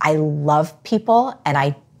I love people, and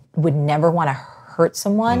I would never want to hurt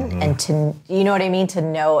someone, and to, you know what I mean, to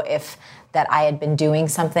know if that I had been doing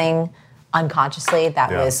something unconsciously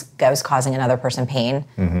that was causing another person pain,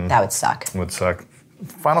 that would suck. It would suck.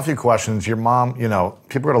 Final few questions. Your mom,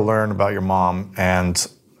 people are going to learn about your mom and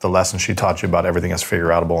the lesson she taught you about everything is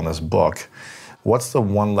figure-outable in this book. What's the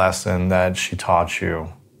one lesson that she taught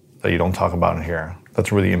you that you don't talk about in here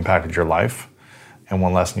that's really impacted your life? And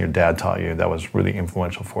one lesson your dad taught you that was really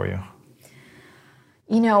influential for you?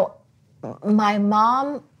 My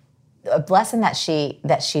mom, a lesson that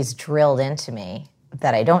she's drilled into me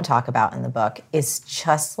that I don't talk about in the book is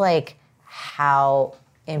just like how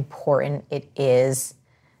important it is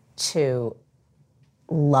to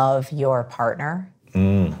love your partner.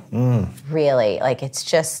 Really, like it's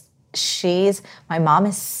just, my mom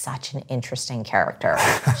is such an interesting character.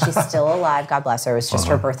 She's still alive, God bless her. It was just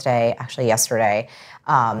her birthday actually yesterday.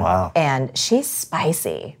 Wow. And she's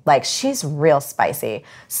spicy. Like, she's real spicy.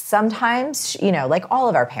 Sometimes, like all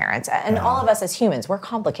of our parents and all of us as humans, we're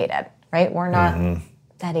complicated, right? We're not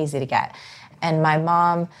that easy to get. And my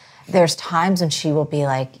mom, there's times when she will be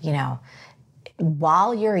like,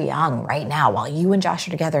 while you're young right now, while you and Josh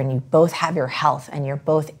are together and you both have your health and you're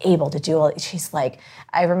both able to do all, she's like,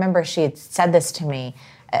 I remember she had said this to me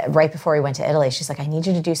right before we went to Italy. She's like, I need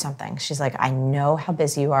you to do something. She's like, I know how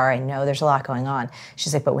busy you are. I know there's a lot going on.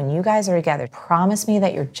 She's like, but when you guys are together, promise me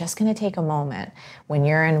that you're just going to take a moment when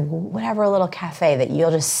you're in whatever little cafe that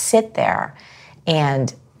you'll just sit there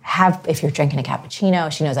and have, if you're drinking a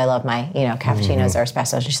cappuccino, she knows I love my, cappuccinos or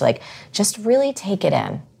espressos. She's like, just really take it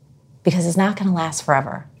in because it's not going to last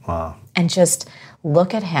forever. Wow. And just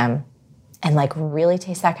look at him and like really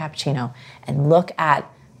taste that cappuccino and look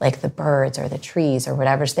at like the birds or the trees or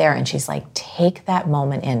whatever's there. And she's like, take that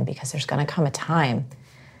moment in because there's going to come a time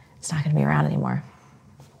it's not going to be around anymore.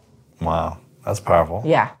 Wow. That's powerful.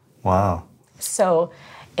 Yeah. Wow. So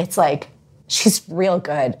it's like, she's real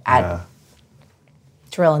good at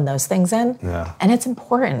drilling those things in. Yeah. And it's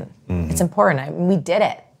important. It's important. We did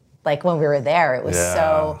it. Like when we were there, it was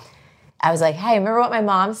so, I was like, hey, remember what my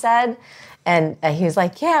mom said? And he was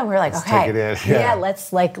like, yeah. And we were like, let's okay. take it in. Yeah,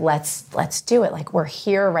 let's do it. Like we're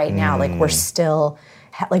here right now. Like we're still,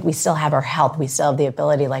 like we still have our health. We still have the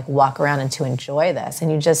ability to like walk around and to enjoy this.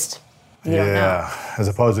 And you don't know. As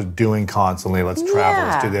opposed to doing constantly, let's travel,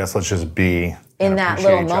 let's do this, let's just be. In that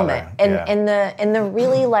little moment. And in the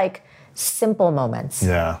really like simple moments.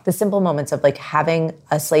 Yeah. The simple moments of like having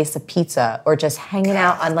a slice of pizza or just hanging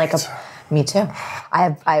out on like me too.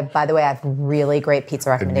 I by the way, I have really great pizza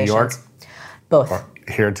recommendations. In New York? Both. Or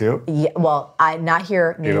here too? Yeah, well, not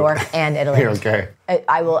here, New York and Italy. Here, okay.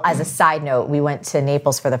 I will, as a side note, we went to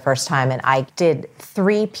Naples for the first time and I did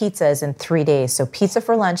 3 pizzas in 3 days. So pizza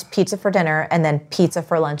for lunch, pizza for dinner, and then pizza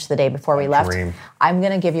for lunch the day before we left. Dream. I'm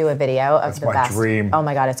going to give you a video of the best. That's my dream. Oh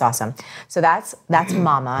my God, it's awesome. So that's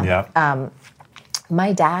Mama. Yeah.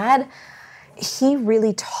 My dad, he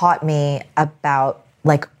really taught me about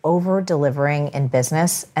like over-delivering in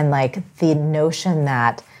business and like the notion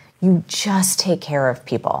that you just take care of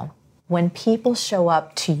people. When people show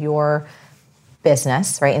up to your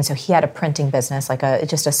business, right? And so he had a printing business, like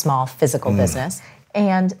just a small physical business.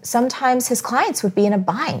 And sometimes his clients would be in a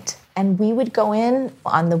bind. And we would go in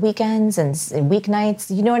on the weekends and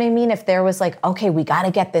weeknights. You know what I mean? If there was like, okay, we got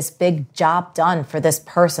to get this big job done for this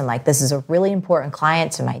person. Like this is a really important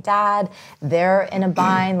client to my dad. They're in a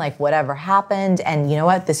bind, like whatever happened. And you know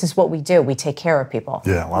what? This is what we do. We take care of people.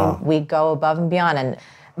 Yeah, wow. We go above and beyond. And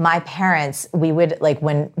my parents, we would like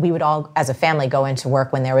when we would all as a family go into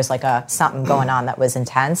work when there was like something going on that was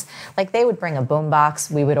intense, like they would bring a boombox,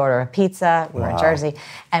 we would order a pizza, we were in Jersey,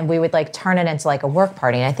 and we would like turn it into like a work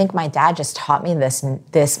party. And I think my dad just taught me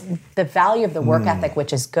the value of the work ethic,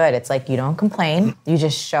 which is good. It's like you don't complain, you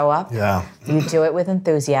just show up, you do it with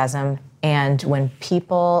enthusiasm, and when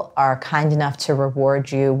people are kind enough to reward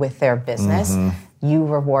you with their business, you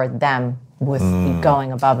reward them with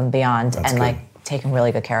going above and beyond. That's and good. Like taking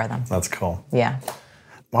really good care of them. That's cool. Yeah.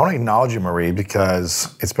 I want to acknowledge you, Marie,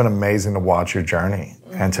 because it's been amazing to watch your journey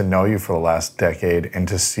and to know you for the last decade and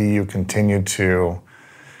to see you continue to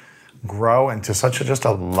grow into just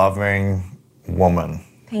a loving woman.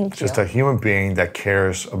 Thank you. Just a human being that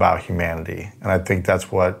cares about humanity. And I think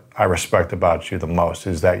that's what I respect about you the most,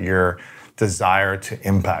 is that your desire to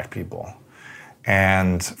impact people.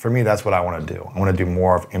 And for me, that's what I want to do. I want to do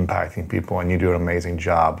more of impacting people, and you do an amazing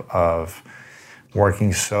job of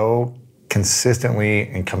working so consistently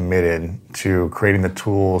and committed to creating the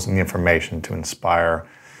tools and the information to inspire.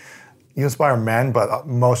 You inspire men, but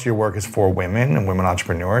most of your work is for women and women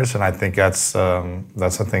entrepreneurs, and I think that's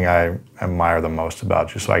the thing I admire the most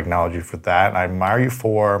about you. So I acknowledge you for that. And I admire you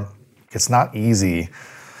for, it's not easy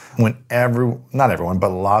when not everyone, but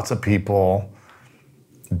lots of people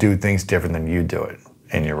do things different than you do it.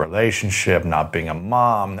 In your relationship, not being a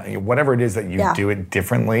mom, whatever it is that you do it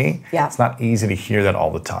differently, it's not easy to hear that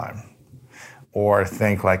all the time. Or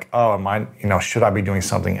think like, oh, should I be doing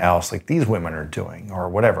something else like these women are doing, or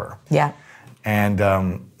whatever. Yeah. And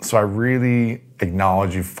so I really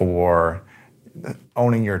acknowledge you for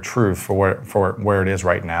owning your truth for where it is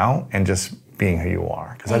right now, and just being who you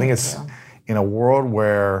are. Because I think it's in a world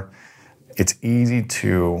where it's easy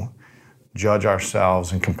to judge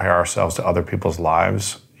ourselves and compare ourselves to other people's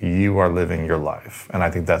lives, you are living your life. And I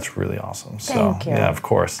think that's really awesome. Thank you. Yeah, of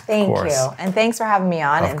course. Thank you. And thanks for having me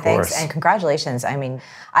on. Thanks and congratulations. I mean,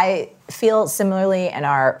 I feel similarly in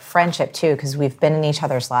our friendship too, because we've been in each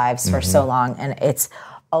other's lives for so long, and it's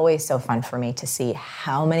always so fun for me to see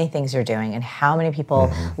how many things you're doing and how many people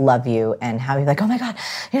love you, and how you're like, oh my God,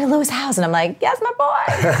 you're in Lou's house. And I'm like, yes, my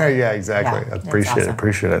boy. Yeah, exactly. I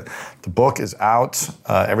appreciate it. The book is out.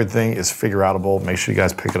 Everything is figure-outable. Make sure you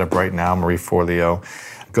guys pick it up right now, Marie Forleo.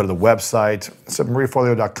 Go to the website, it's at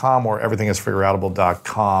marieforleo.com or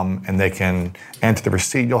everythingisfigureoutable.com, and they can enter the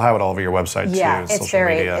receipt. You'll have it all over your website too. Yeah,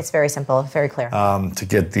 it's very simple, very clear. To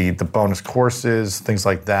get the bonus courses, things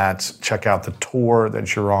like that. Check out the tour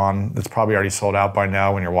that you're on. It's probably already sold out by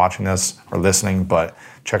now when you're watching this or listening, but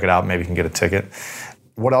check it out. Maybe you can get a ticket.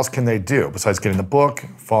 What else can they do besides getting the book,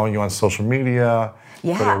 following you on social media?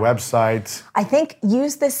 Go to your website. I think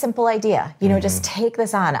use this simple idea. Just take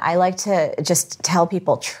this on. I like to just tell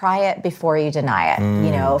people, try it before you deny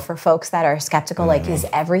it. For folks that are skeptical, like, is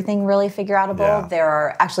everything really figure-outable? Yeah. There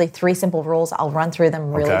are actually 3 simple rules. I'll run through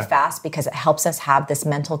them really fast because it helps us have this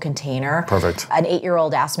mental container. Perfect. An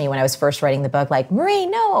 8-year-old asked me when I was first writing the book, like, Marie,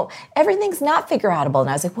 no, everything's not figure-outable. And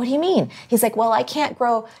I was like, what do you mean? He's like, well, I can't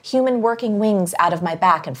grow human working wings out of my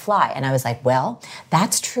back and fly. And I was like, well,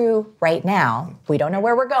 that's true right now. We don't know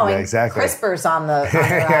where we're going. Yeah, exactly. CRISPR's on the rise.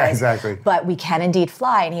 Yeah, exactly. But we can indeed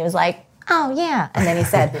fly. And he was like, oh, yeah. And then he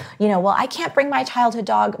said, well, I can't bring my childhood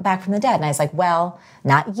dog back from the dead. And I was like, well,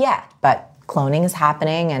 not yet. But cloning is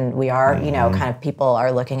happening, and we are, kind of people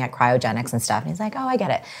are looking at cryogenics and stuff. And he's like, oh, I get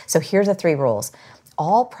it. So here's the 3 rules.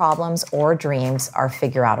 All problems or dreams are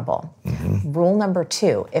figure-outable. Rule number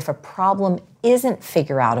 2, if a problem isn't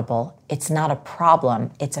figure-outable, it's not a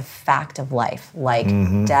problem, it's a fact of life, like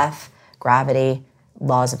death, gravity,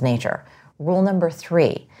 laws of nature. Rule number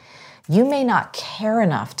 3, you may not care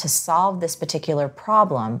enough to solve this particular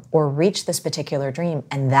problem or reach this particular dream,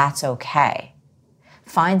 and that's okay.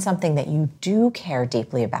 Find something that you do care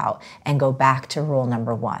deeply about and go back to rule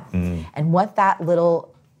number 1. And what that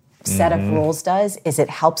little set of rules does is it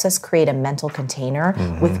helps us create a mental container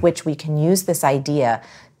with which we can use this idea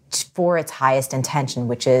for its highest intention,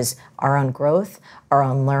 which is our own growth, our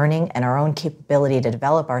own learning, and our own capability to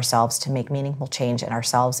develop ourselves to make meaningful change in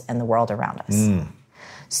ourselves and the world around us.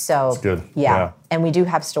 So, that's good. Yeah. And we do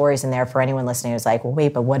have stories in there for anyone listening who's like, well,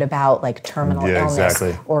 wait, but what about like terminal illness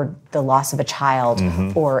or the loss of a child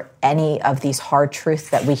or any of these hard truths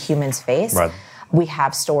that we humans face? Right. We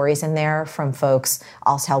have stories in there from folks.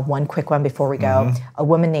 I'll tell one quick one before we go. A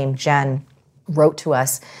woman named Jen wrote to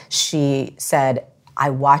us. She said, I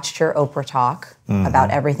watched your Oprah talk about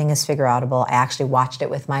everything is figure-outable. I actually watched it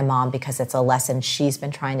with my mom because it's a lesson she's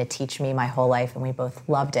been trying to teach me my whole life, and we both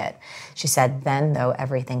loved it. She said, then, though,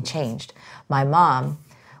 everything changed. My mom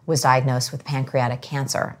was diagnosed with pancreatic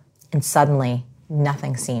cancer, and suddenly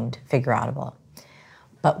nothing seemed figure-outable.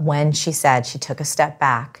 But when she said she took a step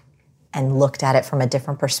back and looked at it from a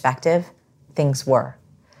different perspective, things were.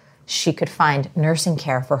 She could find nursing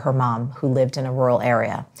care for her mom who lived in a rural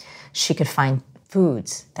area. She could find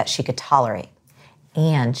foods that she could tolerate.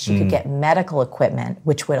 And she could get medical equipment,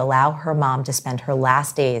 which would allow her mom to spend her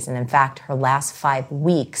last days, and in fact, her last 5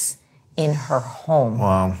 weeks in her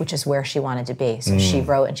home, which is where she wanted to be. So she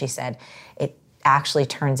wrote and she said, it actually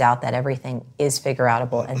turns out that everything is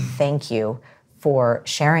figure-outable, and thank you for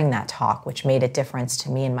sharing that talk, which made a difference to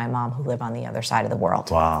me and my mom who live on the other side of the world.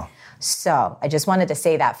 Wow. So I just wanted to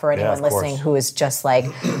say that for anyone listening who is just like,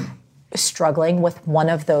 struggling with one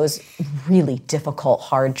of those really difficult,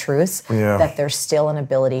 hard truths, that there's still an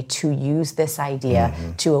ability to use this idea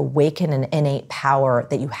to awaken an innate power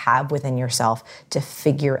that you have within yourself to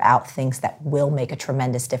figure out things that will make a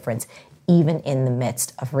tremendous difference, even in the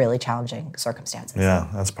midst of really challenging circumstances. Yeah,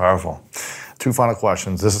 that's powerful. 2 final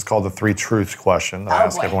questions. This is called the 3 truths question that I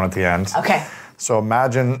ask everyone at the end. Okay. So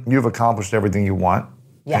imagine you've accomplished everything you want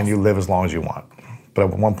and you live as long as you want. But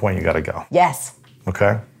at one point you got to go. Yes.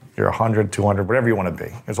 Okay? You're 100, 200, whatever you want to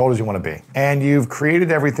be, as old as you want to be. And you've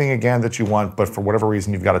created everything again that you want, but for whatever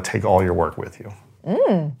reason, you've got to take all your work with you.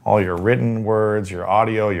 All your written words, your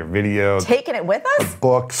audio, your video. Taking it with us? The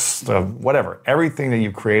books, whatever. Everything that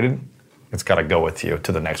you've created, it's got to go with you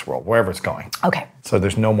to the next world, wherever it's going. Okay. So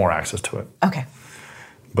there's no more access to it. Okay.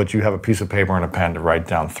 But you have a piece of paper and a pen to write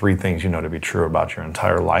down 3 things you know to be true about your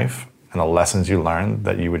entire life and the lessons you learned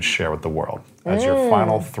that you would share with the world. As your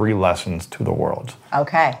final 3 lessons to the world.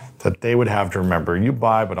 Okay. That they would have to remember you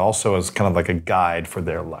by, but also as kind of like a guide for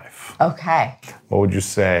their life. Okay. What would you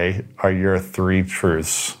say are your 3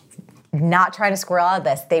 truths? Not trying to squirrel out of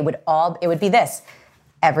this. It would be this.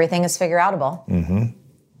 Everything is figure-outable.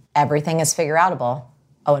 Everything is figure-outable.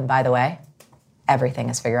 Oh, and by the way, everything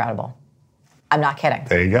is figure-outable. I'm not kidding.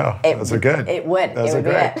 There you go. Those are good. It would. Those are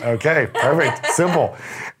great. Okay, perfect. Simple.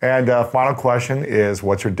 And final question is,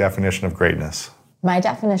 what's your definition of greatness? My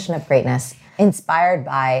definition of greatness, inspired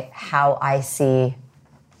by how I see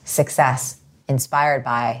success, inspired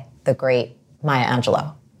by the great Maya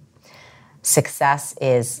Angelou. Success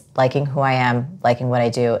is liking who I am, liking what I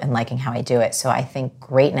do, and liking how I do it. So I think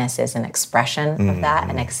greatness is an expression of that,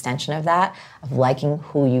 an extension of that, of liking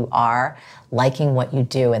who you are, liking what you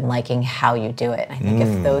do, and liking how you do it. I think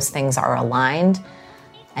if those things are aligned,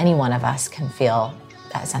 any one of us can feel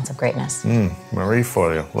that sense of greatness. Marie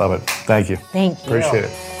Forleo, love it. Thank you. Thank you. Appreciate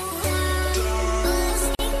it.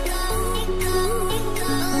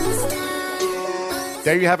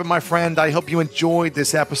 There you have it, my friend. I hope you enjoyed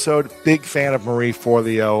this episode. Big fan of Marie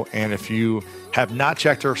Forleo. And if you have not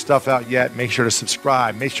checked her stuff out yet, make sure to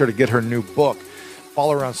subscribe. Make sure to get her new book.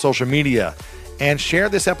 Follow her on social media. And share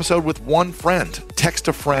this episode with one friend. Text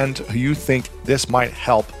a friend who you think this might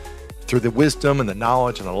help through the wisdom and the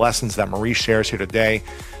knowledge and the lessons that Marie shares here today.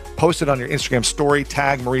 Post it on your Instagram story.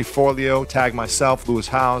 Tag Marie Forleo. Tag myself, Lewis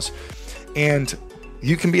Howes. And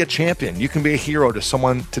you can be a champion. You can be a hero to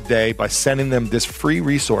someone today by sending them this free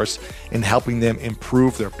resource and helping them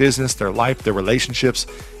improve their business, their life, their relationships.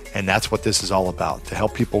 And that's what this is all about, to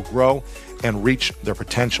help people grow and reach their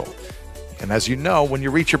potential. And as you know, when you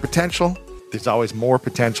reach your potential, there's always more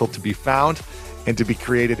potential to be found and to be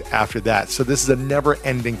created after that. So this is a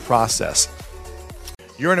never-ending process.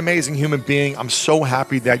 You're an amazing human being. I'm so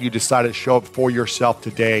happy that you decided to show up for yourself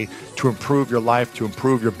today to improve your life, to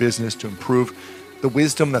improve your business, to improve the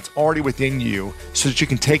wisdom that's already within you so that you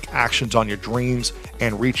can take actions on your dreams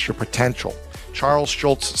and reach your potential. Charles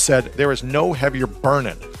Schulz said, there is no heavier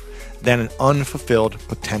burden than an unfulfilled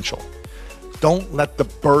potential. Don't let the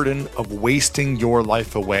burden of wasting your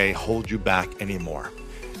life away hold you back anymore.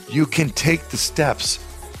 You can take the steps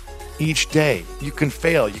each day. You can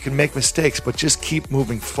fail, you can make mistakes, but just keep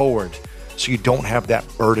moving forward so you don't have that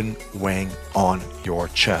burden weighing on your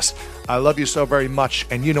chest. I love you so very much,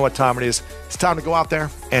 and you know what time it is. It's time to go out there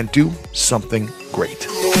and do something great.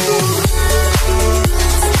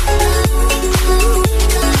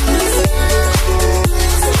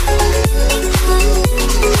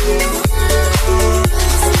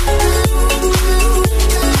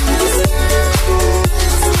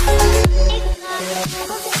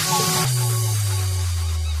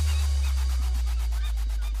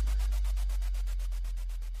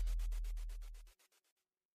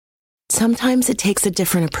 Sometimes it takes a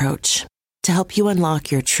different approach to help you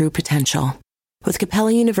unlock your true potential. With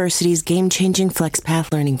Capella University's game-changing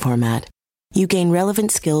FlexPath learning format, you gain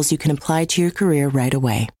relevant skills you can apply to your career right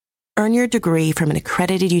away. Earn your degree from an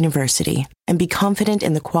accredited university and be confident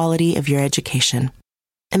in the quality of your education.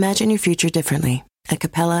 Imagine your future differently at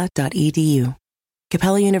capella.edu.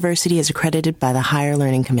 Capella University is accredited by the Higher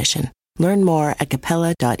Learning Commission. Learn more at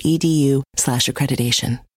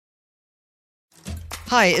capella.edu/accreditation.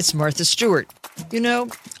 Hi, it's Martha Stewart. You know,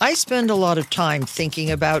 I spend a lot of time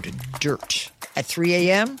thinking about dirt. At 3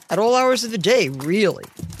 a.m., at all hours of the day, really.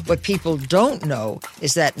 What people don't know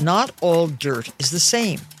is that not all dirt is the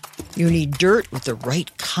same. You need dirt with the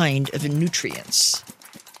right kind of nutrients.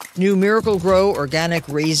 New Miracle Grow organic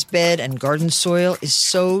raised bed and garden soil is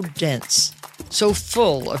so dense, so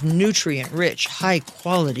full of nutrient-rich,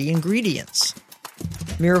 high-quality ingredients.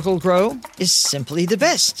 Miracle Grow is simply the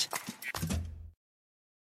best.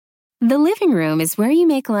 The living room is where you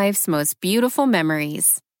make life's most beautiful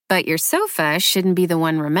memories. But your sofa shouldn't be the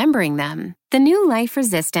one remembering them. The new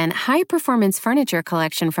life-resistant, high-performance furniture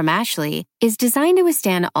collection from Ashley is designed to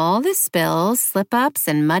withstand all the spills, slip-ups,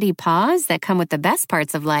 and muddy paws that come with the best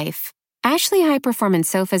parts of life. Ashley high-performance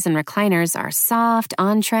sofas and recliners are soft,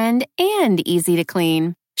 on-trend, and easy to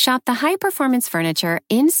clean. Shop the high-performance furniture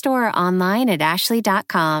in-store or online at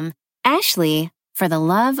ashley.com. Ashley, for the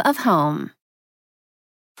love of home.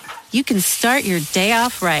 You can start your day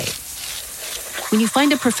off right when you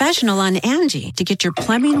find a professional on Angie to get your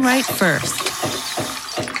plumbing right first.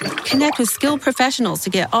 Connect with skilled professionals to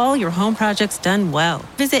get all your home projects done well.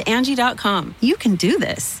 Visit Angie.com. You can do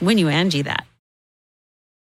this when you Angie that.